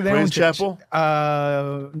 they pastor their own Praise church. Chapel?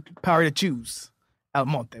 Power to choose.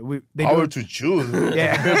 Almonte. They Power do, to choose.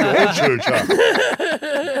 Yeah. The old church, huh?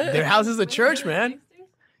 Their house is a church, man.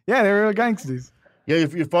 yeah, they're real gangsters. Yeah,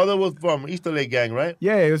 your father was from Easter Lake Gang, right?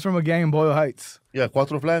 Yeah, he was from a gang in Boyle Heights. Yeah,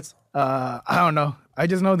 Cuatro Flats. I don't know. I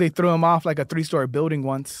just know they threw him off like a 3-story building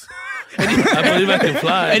once. I believe I can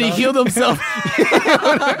fly. And he dog. healed himself.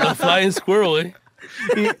 A flying squirrel, eh?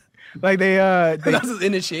 Like they That's his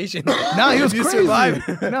initiation. No, he was You crazy. survived.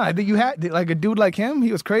 No, I think you had like a dude like him.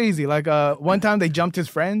 He was crazy. Like one time they jumped his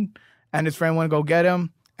friend, and his friend went to go get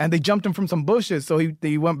him, and they jumped him from some bushes. So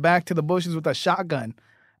he went back to the bushes with a shotgun,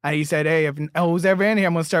 and he said, "Hey, if who's ever in here,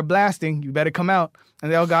 I'm gonna start blasting. You better come out." And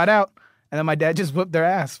they all got out, and then my dad just whipped their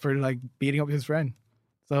ass for like beating up his friend.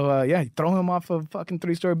 So yeah, he threw him off a fucking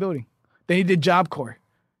 3-story building. Then he did Job Corps.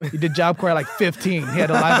 He did Job Corps at like 15. He had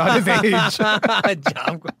to lie about his age.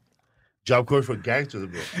 Job. Job Corps for gangsters,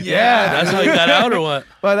 bro. Yeah. That's how he got out, or what?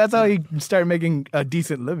 Well, that's how he started making a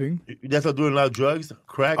decent living. That's not doing a lot of drugs,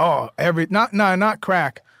 crack. Oh, not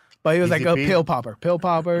crack, but he was like a PCP? pill popper. Pill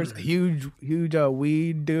poppers, huge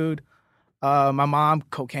weed dude. My mom,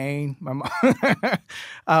 cocaine. My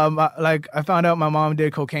mom, like I found out my mom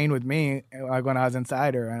did cocaine with me, like when I was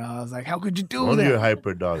inside her, and I was like, "How could you do Only that?" you're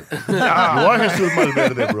hyper, dog. You are Jesus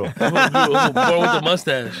Malverde, bro. Born with the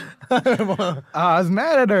mustache. I was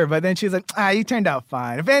mad at her, but then she's like, "You turned out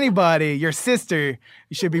fine. If anybody, your sister,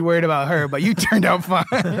 you should be worried about her, but you turned out fine."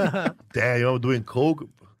 Damn, you know, doing coke,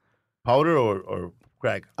 powder or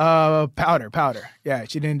crack. Powder. Yeah,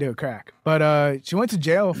 she didn't do crack, but she went to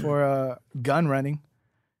jail for gun running.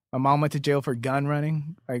 My mom went to jail for gun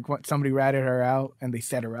running. Like somebody ratted her out, and they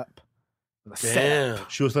set her up. It was a setup. Damn.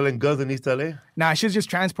 She was selling guns in East LA. Nah, she was just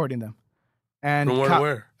transporting them. And From where to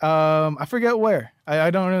where? I forget where. I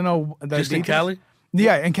don't really know. The Just in details. Cali?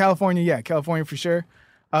 Yeah, in California. Yeah, California for sure.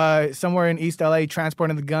 Somewhere in East LA,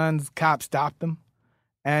 transporting the guns. Cops stopped them,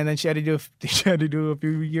 and then she had to do a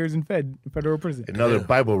few years in federal prison. Another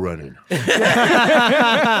Bible running. You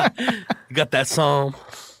got that psalm.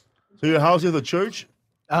 So your house is a church?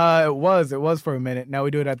 It was for a minute. Now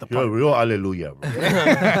we do it at the You're a park. real hallelujah, bro.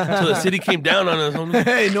 So the city came down on us. Homie.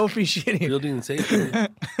 Hey, no officiating. Building and safety.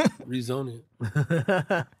 Rezoning.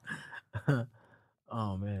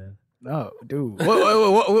 Oh man. Oh, dude.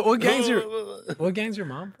 What gang's your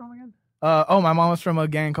mom from again? My mom was from a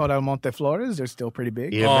gang called El Monte Flores. They're still pretty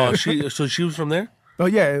big. Yeah, Oh, man. she was from there? Oh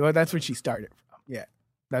yeah, well, that's where she started from. Yeah,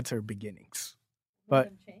 that's her beginnings.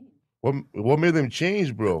 But What made them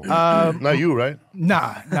change, bro? Um, Not you, right?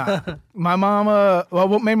 nah. My mom.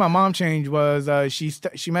 What made my mom change was she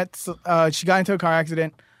got into a car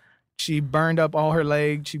accident. She burned up all her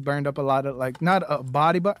legs. She burned up a lot of not a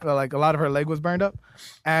body, but like a lot of her leg was burned up.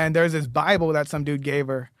 And there's this Bible that some dude gave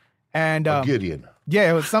her, and Gideon. yeah,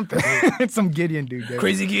 it was something. Some Gideon dude gave her.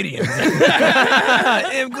 Crazy Gideons.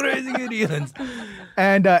 Them crazy Gideons.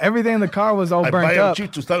 And everything in the car was all I burnt buy them up.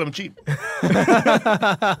 cheap to sell them cheap.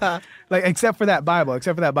 Like except for that Bible.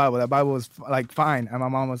 That Bible was like fine, and my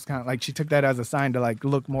mom was kind of like she took that as a sign to like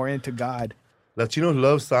look more into God. Latinos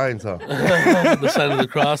love signs, huh? The sign of the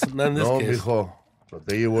cross, not in this No, case. mijo. The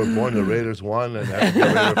day you were born, the Raiders won, and I was a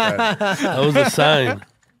Raider fan. That was a sign.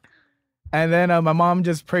 And then my mom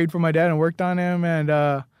just prayed for my dad and worked on him, and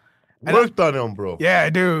Worked on him, bro. yeah,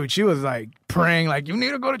 dude, she was like praying, like you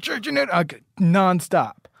need to go to church, you need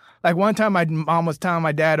nonstop. Like one time, my mom was telling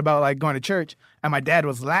my dad about like going to church, and my dad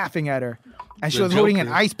was laughing at her, and she The was holding an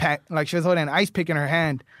Joker. ice pack, like she was holding an ice pick in her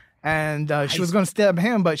hand, and she was going to stab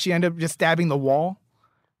him, but she ended up just stabbing the wall,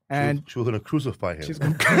 and She was going to crucify him. she's.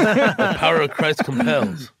 The power of Christ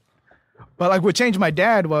compels. But like what changed my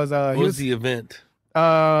dad was What he was was the event?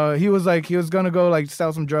 he was gonna go like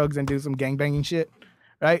sell some drugs and do some gangbanging shit,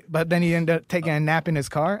 right? But then he ended up taking a nap in his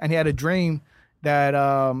car, and he had a dream that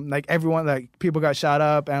like everyone, like people got shot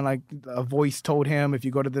up, and like a voice told him, if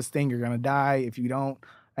you go to this thing, you're gonna die. If you don't,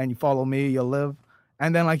 and you follow me, you'll live.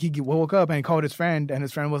 And then like he woke up and he called his friend, and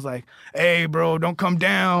his friend was like, "Hey, bro, don't come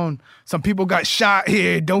down. Some people got shot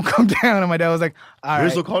here. Don't come down." And my dad was like, "All right."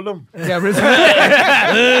 Rizzo called him? Yeah, Rizzo.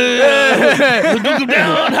 Don't come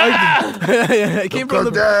down. I came from Come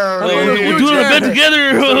the down. We're doing a bet That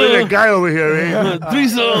together. guy over here, eh?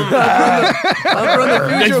 Threesome. I'm from the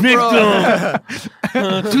Next future, bro.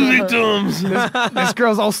 victim. 2 victims. This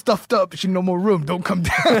girl's all stuffed up. She no more room. Don't come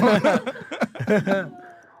down.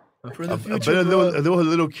 I'm from the I future, bet bro. there was a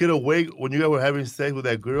little kid awake when you guys were having sex with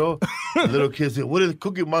that girl. The little kid said, "What is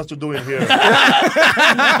Cookie Monster doing here?" Here's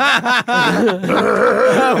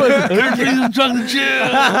some chocolate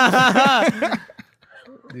chip.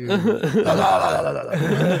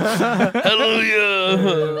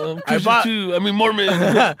 Hallelujah. I'm Christian bought- too. I mean Mormon.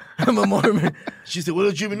 I'm a Mormon. She said, "What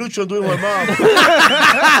is Jimmy Neutron doing with my mom?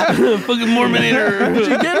 Fucking Mormonator. Did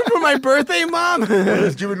you get it for my birthday, Mom? What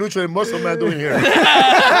is Jimmy Neutron and Muscle Man doing here?"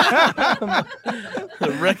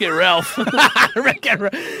 Wreck-It Ralph.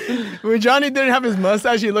 When Johnny didn't have his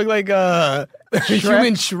mustache, he looked like a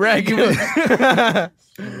human Shrek.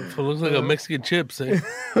 It looks like a Mexican chips. Eh?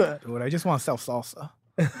 Dude, I just want to sell salsa.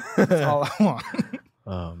 That's all I want.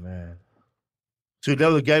 Oh man. So that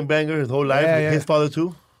was a gangbanger his whole life. Yeah. His father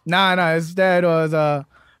too. Nah, his dad was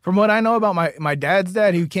from what I know about my dad's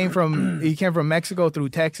dad, he came from Mexico through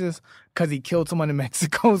Texas because he killed someone in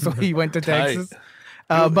Mexico, so he went to Tight. Texas. He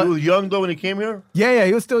But was young though when he came here. yeah,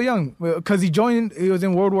 he was still young because he was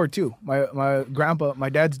in World War II. My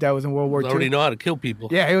dad's dad was in World War I already II. know how to kill people.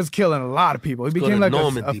 Yeah, he was killing a lot of people. He go became to like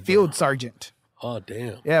Normandy, a bro. field sergeant. Oh,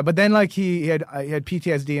 damn. Yeah, but then like he had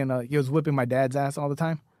PTSD and he was whipping my dad's ass all the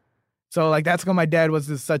time. So like that's why my dad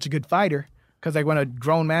was such a good fighter, because like when a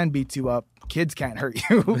grown man beats you up, kids can't hurt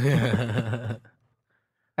you.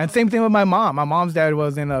 And same thing with my mom. My mom's dad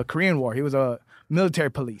was in a Korean War. He was a military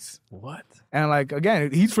police. What? And like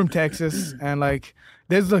again, he's from Texas, and like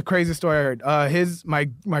this is a crazy story I heard.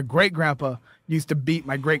 My great grandpa used to beat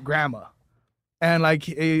my great grandma, and like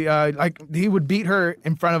he would beat her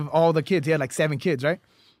in front of all the kids. He had like 7 kids, right?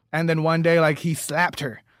 And then one day like he slapped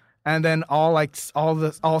her. And then all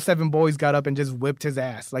 7 boys got up and just whipped his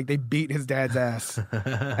ass. Like they beat his dad's ass.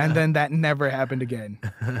 And then that never happened again.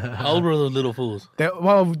 How old were those little fools? They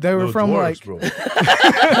were from dwarfs, like bro.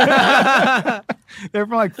 they're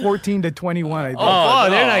from like 14 to 21. I think. Oh,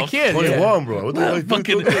 they're not kids. 21, bro. What the hell you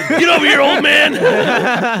Fucking, doing? get over here, old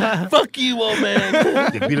man. Fuck you, old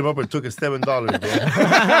man. They beat him up and took his $7, bro.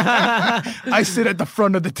 I sit at the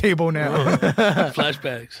front of the table now.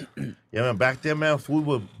 Flashbacks. Yeah, man. Back then, man, food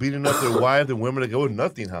was beating up their wives and women like it was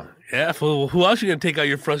nothing, huh? Yeah, fool. Who else you gonna take out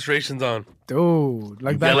your frustrations on? Dude,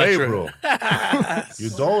 like You that. play, Electra. bro. You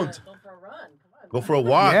don't. Go for a run. Come on. Go for a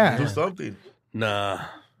walk. Yeah. Do something. Nah.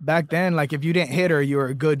 Back then, like if you didn't hit her, you were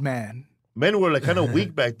a good man. Men were like kind of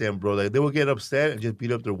weak back then, bro. Like they would get upset and just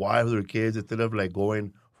beat up their wives or their kids instead of like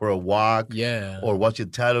going for a walk, Yeah. or watching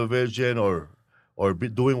television, or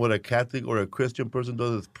doing what a Catholic or a Christian person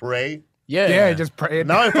does is pray. Yeah. Yeah, just pray.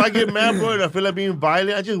 Now if I get mad, bro, and I feel like being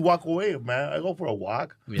violent, I just walk away, man. I go for a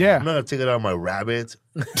walk. Yeah. I'm not gonna take it out on my rabbits.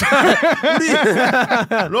 No,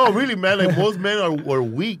 really, man. Like most men are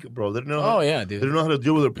weak, bro. They don't know. Oh, yeah, They dude. don't know how to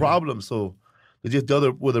deal with their problems, so they just deal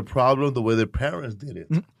with their problem the way their parents did it.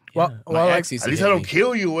 Well, My like, ex used At to least hit I don't me.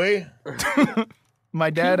 kill you, eh? my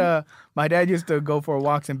dad used to go for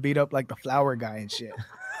walks and beat up like the flower guy and shit.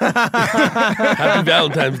 Happy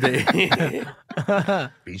Valentine's Day.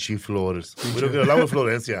 Pinchy flores. We don't get along with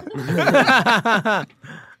Florencia.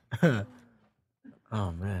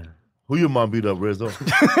 Oh, man. Who your mom beat up, Rizzo?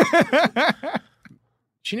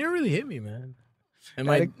 She never really hit me, man. And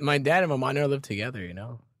my dad and my mom never lived together, you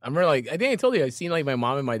know? I remember, like, I think I told you, I seen, like, my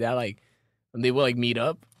mom and my dad, like, when they would, like, meet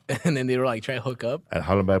up, and then they would, like, try to hook up. At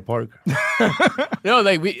Hollenbeck Park. No,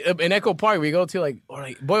 like, we in Echo Park, we go to, like, or,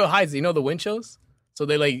 like, Boyle Heights, you know the wind shows? So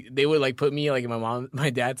they would, like, put me, like, in my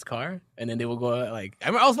dad's car, and then they would go, like,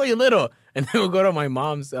 I was like little, and they would go to my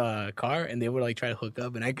mom's car, and they would, like, try to hook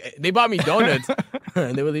up, and they bought me donuts,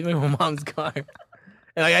 and they would leave me in my mom's car. And,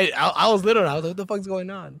 like, I was little, and I was like, what the fuck's going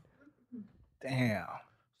on? Damn.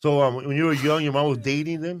 So when you were young, your mom was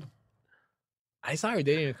dating them? I saw her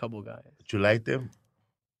dating a couple guys. Did you like them?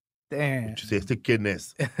 Damn. She said, "Stick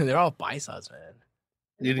kidness." They're all paisas, man.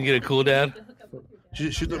 You didn't get a cool dad? She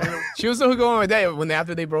She was still hooking on with that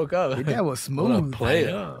after they broke up. Your dad was What a smooth.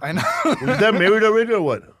 player. I know. was that married already or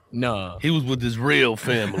what? No. He was with his real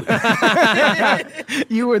family.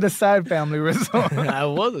 You were the side family, Rizzo. I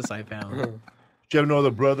was a side family. Did you have no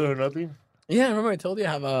other brother or nothing? Yeah, remember I told you I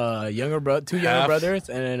have a younger two younger Half. brothers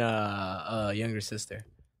and then a younger sister.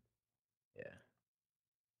 Yeah.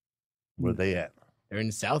 Where they at? They're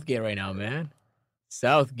in Southgate right now, man.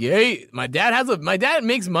 Southgate. My dad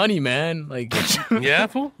makes money, man. Like Yeah,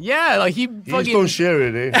 fool? yeah, like he You just fucking don't share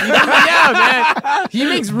it, eh? yeah, man. He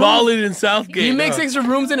makes rooms. Balling in Southgate. He makes huh? extra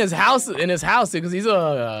rooms in his house because he's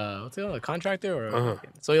a what's it called, a contractor or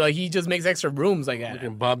so like he just makes extra rooms like that.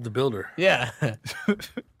 Fucking Bob the Builder. Yeah.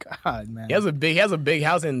 God, man. He has a big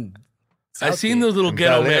house in I seen Southgate. those little In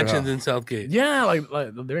ghetto Bel Air, mansions huh? in Southgate. Yeah, like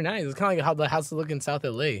they're nice. It's kind of like how the houses look in South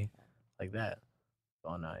LA, like that.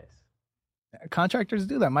 Oh, nice. Contractors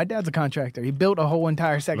do that. My dad's a contractor. He built a whole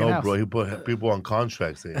entire second No, house. bro. He put people on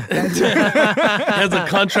contracts. Eh? He has a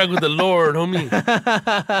contract with the Lord, homie.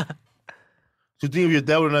 So you think if your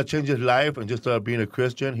dad would not change his life and just start being a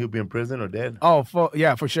Christian, he'll be in prison or dead? Oh, for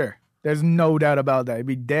sure. There's no doubt about that. He'd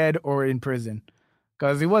be dead or in prison.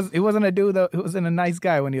 Cause he wasn't a dude. He wasn't a nice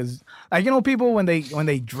guy when he was like, you know, people when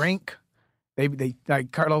they drink, they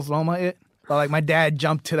like Carlos Loma it. But like my dad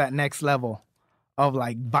jumped to that next level of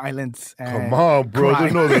like violence. And Come on, bro. crime.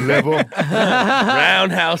 There's no other level.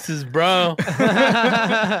 Roundhouses, bro.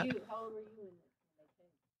 How old were you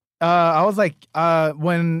when I was like,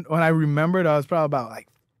 when I remembered, I was probably about like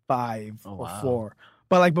 5 or wow. 4.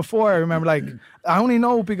 But like before, I remember like I only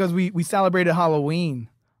know because we celebrated Halloween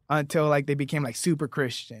until like they became like super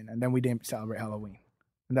Christian, and then we didn't celebrate Halloween,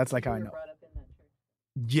 and that's like how I you were know. brought up in that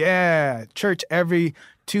church? Yeah, church every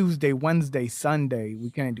Tuesday, Wednesday, Sunday. We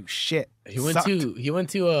couldn't do shit. He went Sucked. to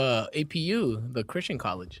APU, the Christian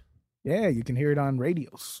college. Yeah, you can hear it on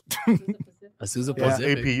radios. Azusa Yeah.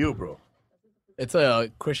 Pacific. APU, bro. It's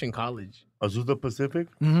a Christian college. Azusa Pacific?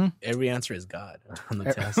 Mm-hmm. Every answer is God on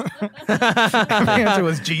the test. The answer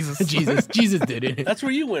was Jesus. Jesus did it. That's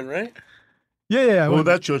where you went, right? Yeah. What was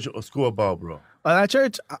that church or school about, bro? That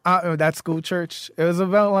church, that school church, it was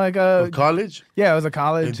about like a college. Yeah, it was a They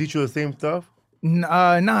college. teach you the same stuff.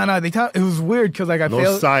 No. They taught. It was weird because like I No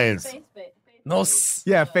failed. science. No.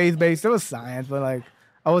 Yeah, faith based. It was science, but like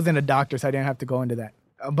I wasn't a doctor, so I didn't have to go into that.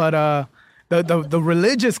 But the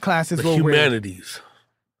religious classes The were weird humanities.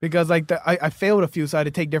 because like I failed a few, so I had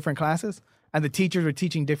to take different classes, and the teachers were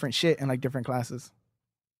teaching different shit in like different classes.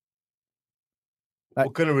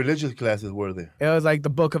 What kind of religious classes were they? It was like the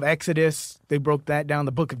book of Exodus. They broke that down.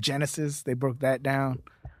 The book of Genesis. They broke that down.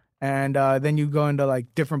 And then you go into like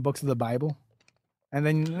different books of the Bible. And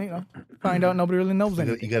then, find out nobody really knows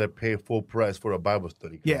anything. You got to pay full price for a Bible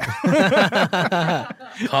study. Yeah.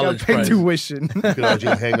 College Pay price. tuition. You could all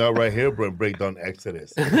just hang out right here, bro, and break down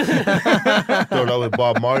Exodus. Start out with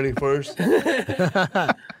Bob Marley first.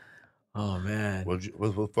 Oh man.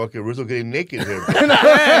 We'll fucking Rizzo getting naked here.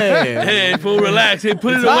 Hey, fool, relax. Hey,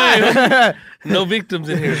 put it away. No victims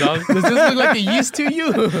in here, dog. Does this look like it used to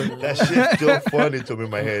you? That shit's still funny to me in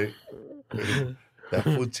my head. That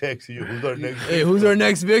fool texts you. Who's our next? Hey, who's our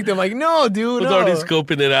next victim? Like, no, dude. Who's No. already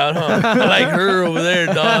scoping it out, huh? I like her over there,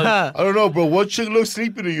 dog. I don't know, bro. What chick looks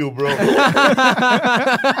sleepy to you, bro?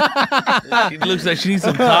 It looks like she needs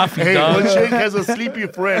some coffee, Hey, dog. what chick has a sleepy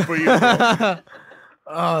friend for you, bro?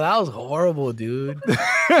 Oh, that was horrible, dude.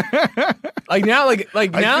 like now.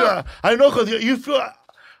 I know because you feel.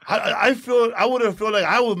 I feel I wouldn't feel like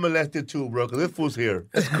I was molested too, bro. Because this fool's here.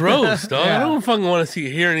 It's gross, dog. Yeah. I don't fucking want to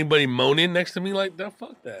hear anybody moaning next to me like that.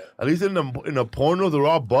 Fuck that. At least in the porno, they're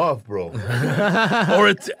all buff, bro. Or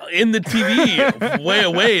it's in the TV, way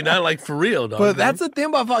away, not like for real, dog. But that's the thing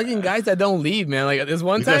about fucking guys that don't leave, man. Like this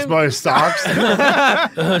one You guys time, smell his socks.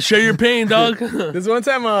 Share your pain, dog. this one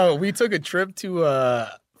time, we took a trip to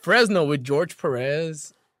Fresno with George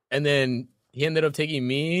Perez, and then he ended up taking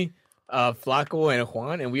me, Flaco, and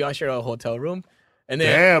Juan, and we all shared a hotel room. And then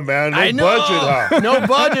Damn, man, I no know. budget, huh? No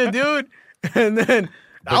budget, dude. And then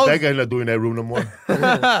But that guy's not doing that room no more.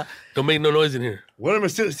 Don't make no noise in here. Wait a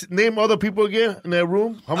minute, name other people again in that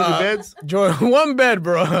room. How many beds? George, one bed,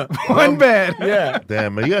 bro. One bed. Yeah.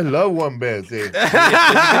 Damn, man, you guys love one beds. Eh?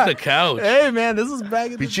 Get the couch. Hey, man, this was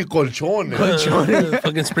back in the Pichi colchón.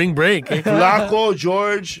 Fucking spring break. Eh? Flaco,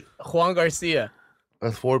 George. Juan Garcia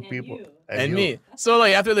That's 4 people. and you. me. So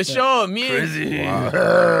like after the show, me Crazy. so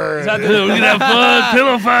after We're gonna have fun.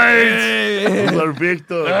 Pillow fights. Who's our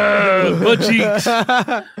Victor? Butt cheeks.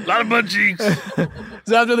 A lot of butt cheeks.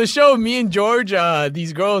 So after the show, me and George,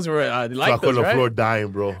 these girls were they liked Flaco on us, the right? floor dying,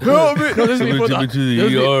 bro. No, this is before Took me to the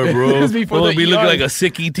this was ER, bro. This was before I'm the gonna be looking ER. like a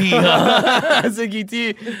sick ET, huh? Ziggy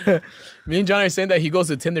T. Me and John are saying that he goes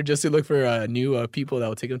to Tinder just to look for new people that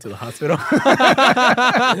will take him to the hospital.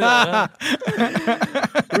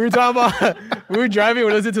 we were talking about, we were driving,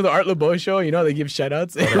 we listened to the Art LeBeau show. You know, they give shout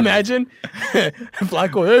outs. Imagine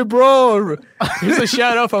Flaco, hey, bro. Here's a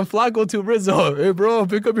shout out from Flaco to Rizzo. Hey, bro,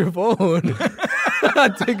 pick up your phone.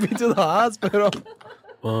 Take me to the hospital. Come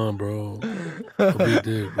on, bro. Don't be a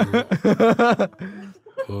dick, bro.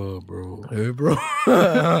 Oh, bro. Hey, bro.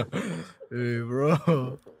 Hey,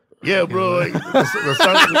 bro. Yeah, bro. Like,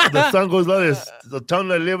 the sun goes down. The town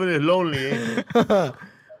that living is lonely. Eh?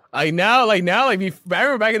 Like now, I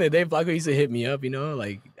remember back in the day, Flaco used to hit me up, you know,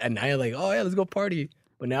 like at night, like, oh yeah, let's go party.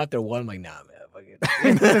 But now after one, I'm like, nah, man, fuck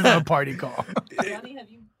it. This is a party call. Johnny, have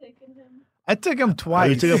you taken him? I took him Have twice.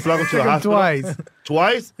 you taken Flaco to Took the him hospital? twice.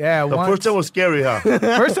 Twice? Yeah, The once. first time was scary, huh?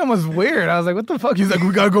 First time was weird. I was like, what the fuck? He's like,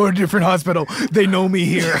 we gotta go to a different hospital. They know me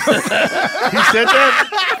here. He said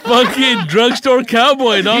that? Fucking drugstore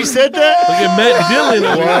cowboy, dog. He said that? Fucking Matt Dillon.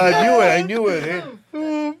 over Well, here. I knew it. Eh?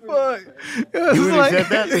 Oh, fuck. It was You really like, said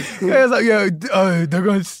that? Yeah, it was like, yeah, they're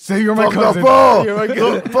gonna say you're my Fuck the cousin. phone. You're my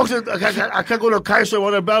No, cousin. folks, I can't go to Kaiser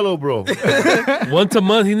Montebello, bro. Once a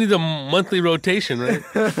month, he needs a monthly rotation, right?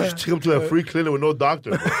 Just take him to a free clinic with no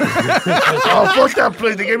doctor. Oh, fuck that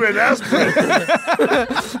place. They gave me an aspirin.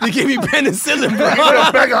 They gave me penicillin, bro. They gave me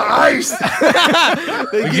a bag of ice.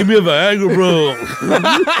 They give me a Viagra, bro.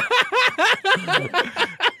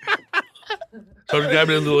 So the guy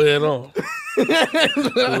didn't go ahead on.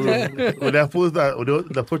 When that fool's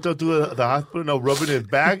the put him to the hospital, now rubbing his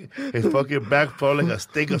back, his fucking back felt like a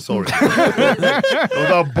stegosaurus. It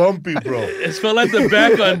was all bumpy, bro. It felt like the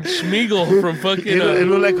back on Schmeagol from It fucking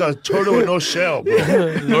looked like a turtle with no shell, bro.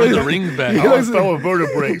 Lord of the Rings back. I was felt with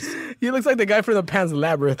vertebrae. He looks like the guy from the Pan's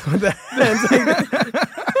Labyrinth with that.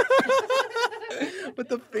 With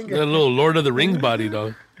the finger. That little Lord of the Rings body,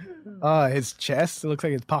 dog. His chest, it looks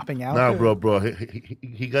like it's popping out. Nah, bro.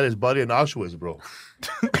 He got his body in Auschwitz, bro.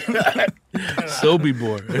 Sobe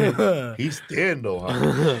boy. He's thin, though, huh?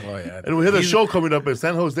 Oh, yeah. And we have a show coming up in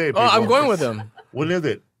San Jose. Oh, I'm people. going with him When is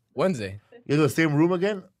it? Wednesday. You in the same room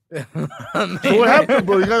again? So what happened,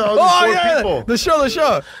 bro? You got all these poor people. The show.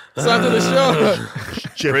 So after the show,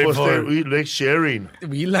 Chip was there, we like sharing.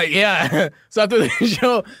 we So after the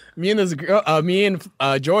show, me and this girl,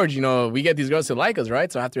 George, we get these girls to like us,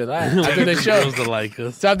 right? So after that, after the show, Girls that like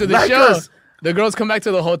us. so after the Like show, us. the girls come back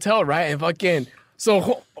to the hotel, right? And fucking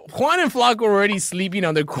Juan and Flaco were already sleeping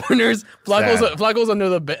on their corners. Flaco's under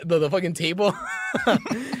the fucking table.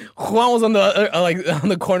 Juan was on the on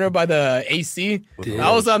the corner by the AC.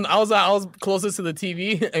 I was closest to the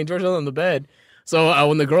TV, and George was on the bed. So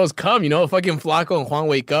when the girls come, fucking Flaco and Juan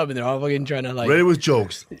wake up, and they're all fucking trying to Ready with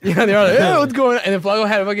jokes. Yeah, they're all like, hey, what's going on? And then Flaco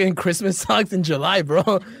had fucking Christmas socks in July, bro.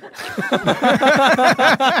 It'd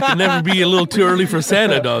never be a little too early for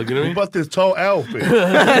Santa, dog. You know what I What mean? about this tall outfit?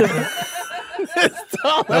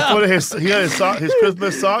 That's what he had his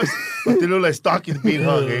Christmas socks, but they look like stockings being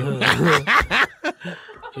hung. Eh?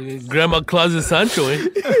 Grandma Closet Sancho, eh?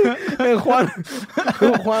 And Juan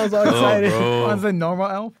was all excited. bro. One's a normal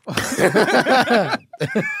elf. What's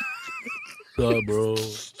up, bro?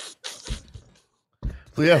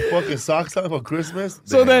 So yeah, fucking socks on for Christmas.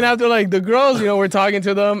 So then after the girls, we're talking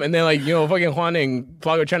to them, and then fucking Juan and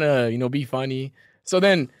Flaco trying to be funny. So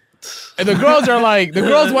then and the girls are like, the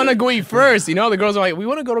girls want to go eat first, The girls are like, we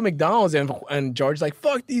want to go to McDonald's, and George's like,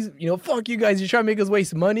 fuck these, fuck you guys, you're trying to make us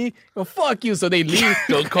waste money, fuck you. So they leave.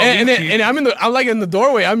 Don't call and me then, cheap. and I'm in the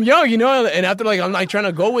doorway. I'm young, and after I'm like trying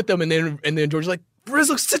to go with them, and then George's like,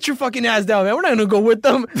 Rizzo, sit your fucking ass down, man. We're not gonna go with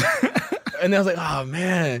them. And I was like, oh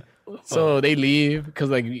man. So they leave because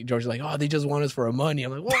George's like, oh, they just want us for our money.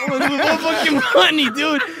 I'm like, what fucking money,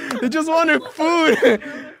 dude? They just want our food.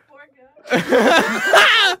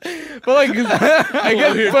 But I guess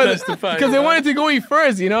because they wanted to go eat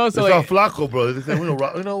first, So it's all Flaco, bro. They said,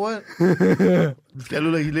 you know what? This guy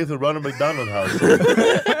looks like he lives in Ronald McDonald house.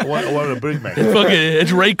 I want a Big Mac.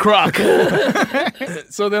 It's Ray Kroc.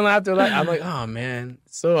 So then after that, I'm like, oh man.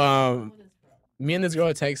 So me and this girl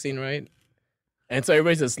are texting, right? And so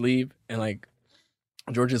everybody's asleep, and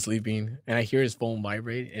George is sleeping, and I hear his phone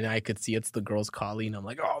vibrate, and I could see it's the girls calling. I'm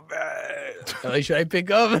like, oh man, should I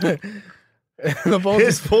pick up? The phone,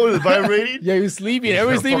 His phone is vibrating. yeah, he was sleeping.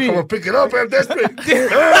 Everybody's I'm sleeping. gonna pick it up. I'm desperate.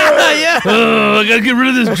 Yeah. Oh, I gotta get rid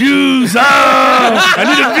of this juice. I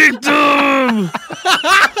need a victim.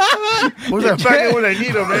 Where's that faggot when I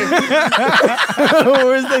need him, man?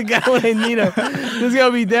 Where's the guy when I need him? This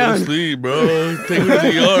gotta be Go down. to sleep, bro. Take me to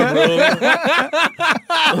the yard,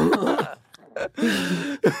 bro.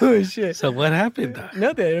 Oh shit. So what happened?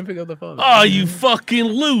 Nothing. I didn't pick up the phone. Oh, you fucking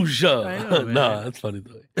loser. I know, man. Nah, that's funny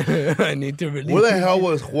though. I need to release. Where the hell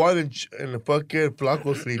was Juan and the fucking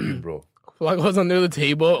Flaco sleeping, bro? Flaco was under the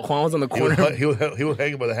table. Juan was on the He was, corner. he was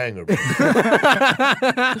hanging by the hanger, bro.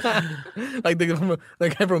 Like the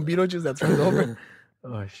guy from Beetlejuice that turns over.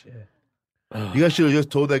 Oh shit. You guys should have just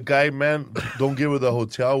told that guy, man, don't give her the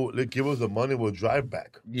hotel. Give us the money. We'll drive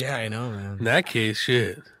back. Yeah, I know, man. In that case,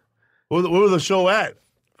 shit. Where was the show at?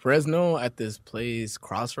 Fresno at this place,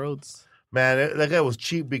 Crossroads. Man, that guy was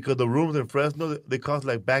cheap because the rooms in Fresno, they cost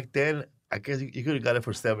back then, I guess you could have got it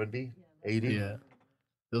for 70, 80. Yeah. It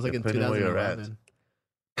was in Depending where you're at.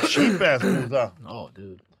 2011. Cheap ass moves, huh? Oh,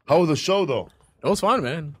 dude. How was the show, though? It was fun,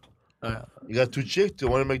 man. You got two chicks. They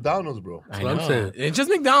wanted McDonald's, bro. I what I'm know. saying. It's just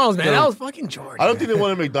McDonald's, man. That was fucking George. I don't think they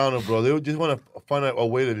wanted McDonald's, bro. They just want to find a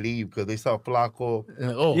way to leave because they saw Flaco.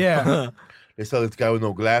 Oh. Yeah. They saw this guy with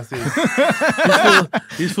no glasses.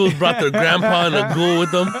 These fools brought their grandpa and a ghoul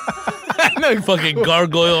with them. Fucking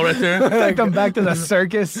gargoyle right there. Take them back to the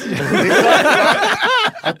circus.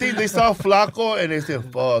 I think they saw Flaco and they said,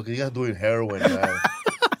 fuck, you guys doing heroin, man.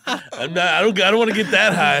 I don't want to get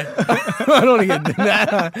that high. I don't want to get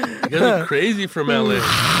that. You guys are crazy from LA.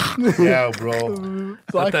 Yeah, bro.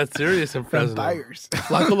 Not that serious in Fresno. Vampires.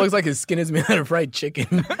 Flaco looks like his skin is made out of fried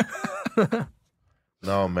chicken.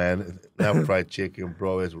 No, man. Not fried chicken,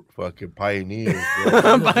 bro. It's fucking pioneers,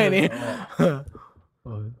 bro. Pioneer.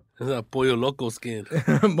 It's that Pollo Loco skin.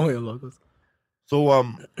 Pollo Locos. So,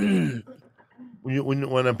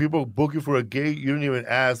 when people book you for a gig, you don't even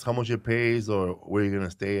ask how much it pays or where you're gonna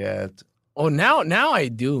stay at. Oh, now I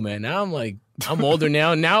do, man. Now I'm older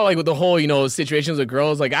now. Now, with the whole, situations with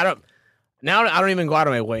girls, I don't even go out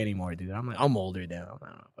of my way anymore, dude. I'm older now.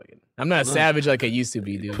 I'm not a savage like I used to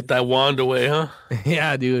be, dude. Put that wand away, huh?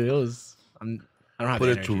 Yeah, dude. I don't have Put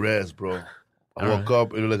the it to energy. rest, bro. I woke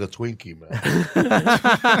up, it looked like a Twinkie, man.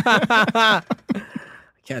 I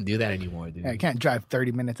can't do that anymore, dude. I can't drive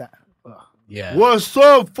 30 minutes out. Yeah. What's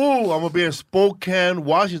up, fool? I'm gonna be in Spokane,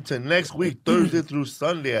 Washington next week, Thursday through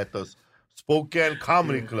Sunday at the Spokane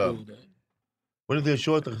Comedy Club. When is the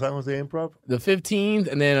show at the San Jose Improv? The 15th,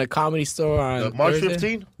 and then a Comedy Store on March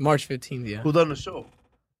Thursday. 15th? March 15th, yeah. Who's on the show?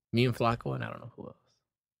 Me and Flacco, and I don't know who else.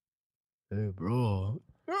 Hey, bro.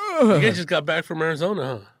 You guys just got back from Arizona,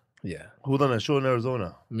 huh? Yeah. Who's on the show in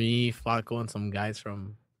Arizona? Me, Flacco, and some guys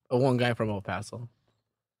from... one guy from El Paso.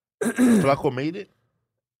 Flaco made it?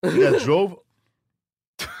 You guys drove?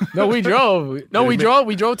 No, we drove. No, we drove.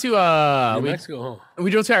 We drove to New Mexico, huh?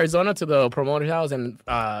 we drove to Arizona to the promoter's house, and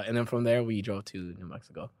then from there we drove to New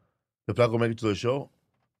Mexico. Did Flaco make it to the show?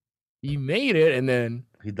 He made it, and then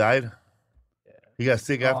He died? He got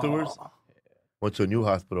sick afterwards? Went to a new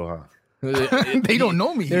hospital, huh? They don't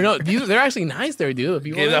know me. They're actually nice there, dude.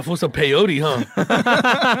 Gave that fool some peyote,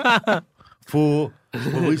 huh? Fool.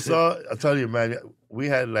 When we saw, I tell you, man, we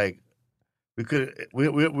had like, we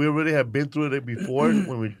already had been through it before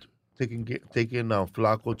when we taking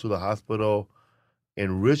Flaco to the hospital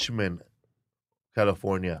in Richmond,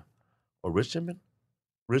 California. Or Richmond,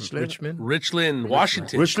 Richland,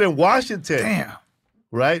 Washington. Richland, Washington. Damn.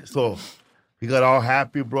 Right? So he got all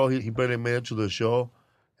happy, bro. He barely made it to the show.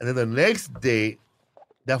 And then the next day,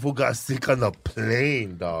 that fool got sick on the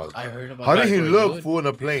plane, dog. I heard about How that. did he look, fool, on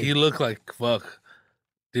the plane? He looked like fuck.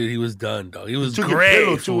 Dude, he was done, dog. He was took a great.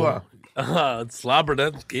 pillow too, Fool. Slobber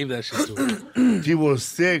that gave that shit to him. He was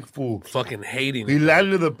sick, fool. Fucking hating He it.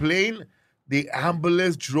 landed the plane. The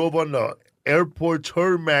ambulance drove on the airport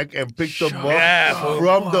tarmac and picked him Yeah, up fool.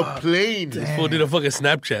 from the plane. This fool did a fucking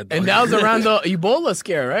Snapchat. Dog. And that was around the Ebola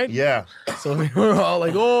scare, right? Yeah. So we were all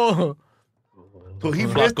like, oh. So he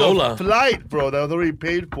missed the Flacola. flight, bro, that was already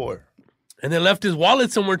paid for. And then left his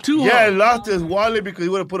wallet somewhere too. Yeah, he huh? lost his wallet because he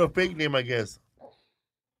would have put a fake name, I guess.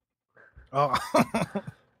 Oh.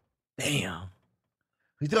 Damn.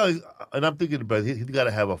 And I'm thinking, but he's got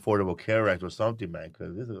to have Affordable Care Act or something, man,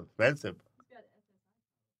 because this is expensive.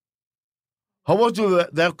 How much do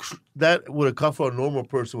that would have cost for a normal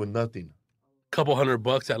person with nothing? Couple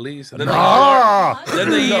 $100 at least. And then Then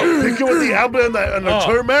they pick you with the ambulance and the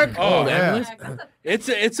tarmac. Oh, yeah. It's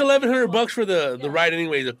 $1,100 for the ride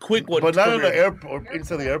anyway, the quick one. But not in the airport.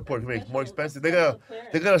 Inside the airport, it makes more expensive. They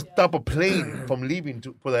gotta stop a plane from leaving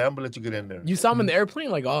for the ambulance to get in there. You saw him in the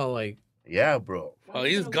airplane, like, oh, like Yeah, bro. Oh,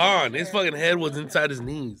 he's gone. His fucking head was inside his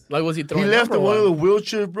knees. was he He throwing left up or in one of what?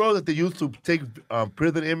 the wheelchairs, bro, that they used to take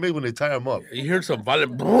prison inmates when they tie them up. You heard some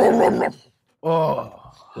violent. Oh.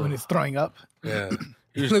 When it's throwing up. Yeah.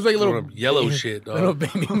 He was Looks like a little- throwing up yellow shit, dog. Little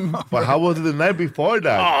baby. But how was it the night before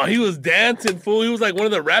that? Oh, he was dancing, fool. He was like one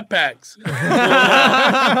of the Rat Packs.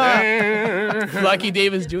 Lucky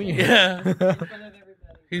Davis Jr. Yeah.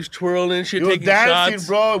 He's twirling shit, He was taking dancing, shots.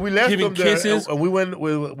 bro. We left giving him there, kisses. and we went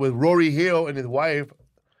with Rory Hill and his wife.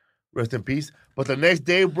 Rest in peace. But the next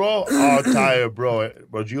day, bro, all tired, bro.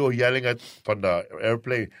 Rodrigo yelling from the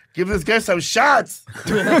airplane, "Give this guy some shots."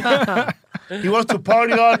 He wants to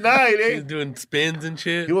party all night, He's eh? doing spins and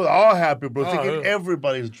shit. He was all happy, bro, Oh, taking yeah.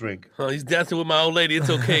 everybody's drink. Oh, he's dancing with my old lady. It's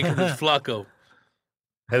okay because it's Flacco.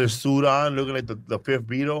 Had his suit on, looking like the fifth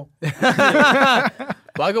Beatle.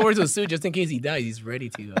 Flacco wears a suit just in case he dies. He's ready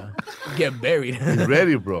to get buried. He's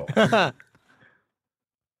ready, bro. I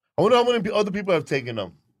wonder how many other people have taken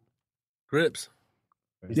them. Grips.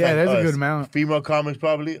 Yeah, Besides there's a us. good amount. Female comics,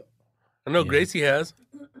 probably. I know Gracie has.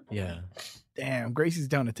 Yeah. Damn, Gracie's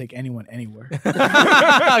down to take anyone anywhere.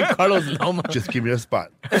 Carlos Loma. Just give me a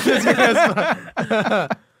spot.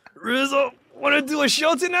 Rizzo, want to do a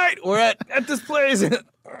show tonight? We're at this place.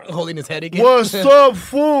 Holding his head again. What's up,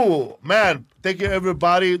 fool? Man, thank you,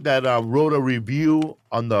 everybody that wrote a review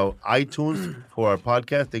on the iTunes for our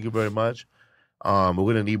podcast. Thank you very much. We're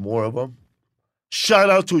going to need more of them. Shout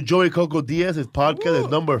out to Joey Coco Diaz. His podcast is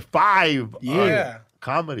number 5. Yeah.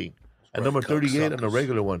 Comedy. And number 38 on the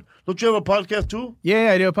regular one. Don't you have a podcast, too?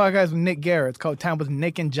 Yeah, I do a podcast with Nick Garrett. It's called Time with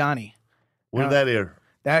Nick and Johnny. When did that air?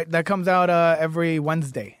 That comes out every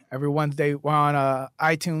Wednesday. Every Wednesday, we're on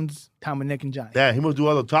iTunes, Time with Nick and Johnny. Damn, he must do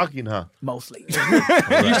all the talking, huh? Mostly.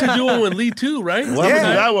 You used to do one with Lee too, right? What happened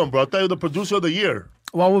to that one, bro? I thought you were the producer of the year.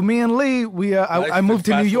 Well, with me and Lee, I moved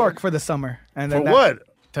to New fast York forward. for the summer. And For then what?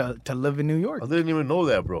 To live in New York. I didn't even know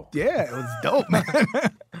that, bro. Yeah, it was dope, man.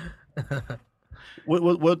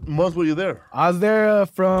 What month were you there? I was there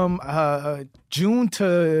from June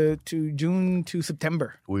to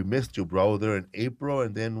September. We missed you, bro. I was there in April,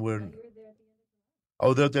 and then I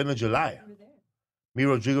was there at the end of July. Me,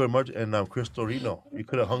 Rodrigo, and Martin, and Chris Torino. You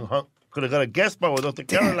could have could have got a guest spot with us, the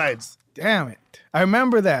Carolites. Damn it! I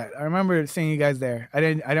remember that. I remember seeing you guys there. I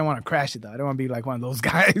didn't want to crash it though. I don't want to be like one of those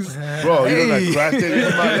guys. Bro, you know Hey. that crashed it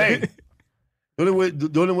in my leg.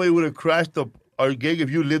 The only way we would have crashed a our gig if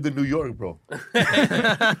you lived in New York, bro. You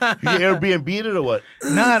Airbnb it or what?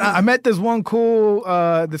 Nah, I met this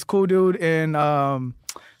cool dude in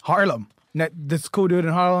Harlem. This cool dude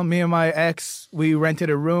in Harlem. Me and my ex, we rented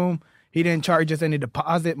a room. He didn't charge us any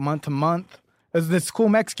deposit month to month. It was this cool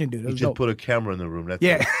Mexican dude. You just put a camera in the room. That's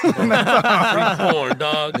yeah. it. Free porn,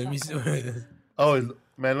 dog. Let me see. Oh,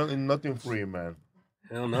 man, nothing free, man.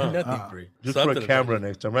 Hell no. Nothing free. Just put a camera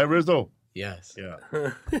next time, right, Rizzo? Yes. Yeah.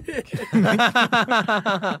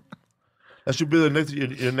 That should be your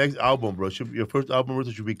next album, bro. Your first album,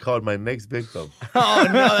 Rizzo, should be called "My Next Victim." Oh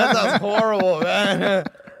no, that sounds horrible, man.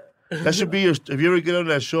 That should be your. If you ever get on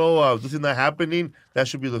that show, this is not happening. That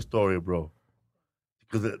should be the story, bro.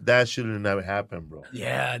 Because that shouldn't have happened, bro.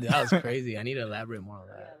 Yeah, that was crazy. I need to elaborate more on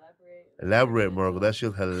that. Elaborate more, that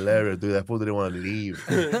shit's hilarious, dude. That fool didn't want to leave.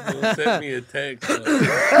 Send me a text.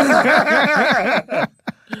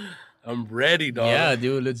 I'm ready, dog. Yeah,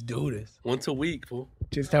 dude, let's do this. Once a week, fool.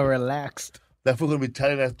 Just how relaxed. That fool's gonna be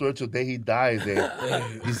telling that story till the day he dies.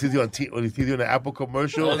 He sees you when he sees you in an Apple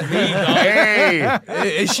commercial. That was me, dog.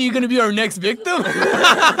 Hey, Is she gonna be our next victim?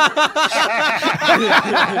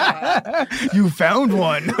 You found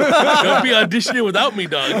one. Don't be auditioning without me,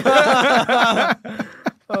 dog.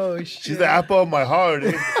 Oh shit. she's the apple of my heart.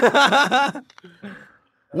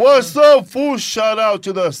 What's up, fool? Shout out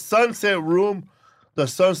to the Sunset Room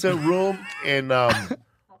in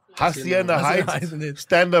Hacienda Heights.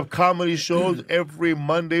 Stand-up comedy shows every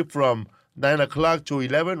Monday from 9 o'clock to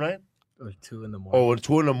 11, right? Or 2 in the morning. Or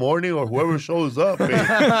 2 in the morning, or whoever shows up. Baby.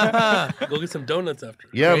 Go get some donuts after.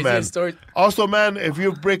 Yeah, Craziest man. story. Also, man, if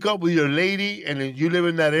you break up with your lady and then you live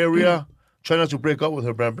in that area, try not to break up with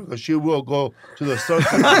her, man, because she will go to the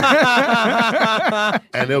sunset.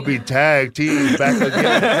 And they'll be tag teams back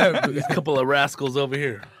again. A couple of rascals over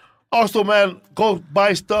here. Also, man, go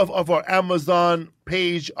buy stuff off our Amazon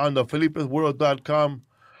page on the FelipeWorld.com.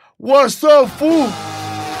 What's up, fool?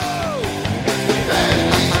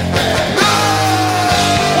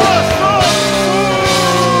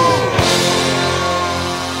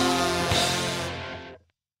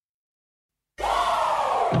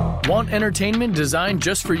 Want entertainment designed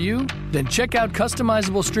just for you? Then check out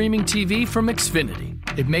customizable streaming TV from Xfinity.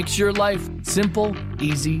 It makes your life simple,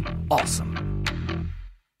 easy, awesome.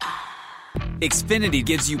 Xfinity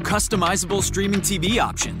gives you customizable streaming TV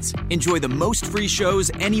options. Enjoy the most free shows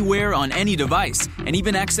anywhere on any device, and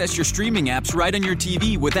even access your streaming apps right on your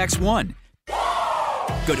TV with X1.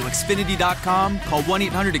 Go to Xfinity.com, call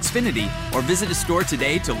 1-800-XFINITY, or visit a store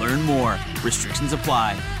today to learn more. Restrictions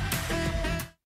apply.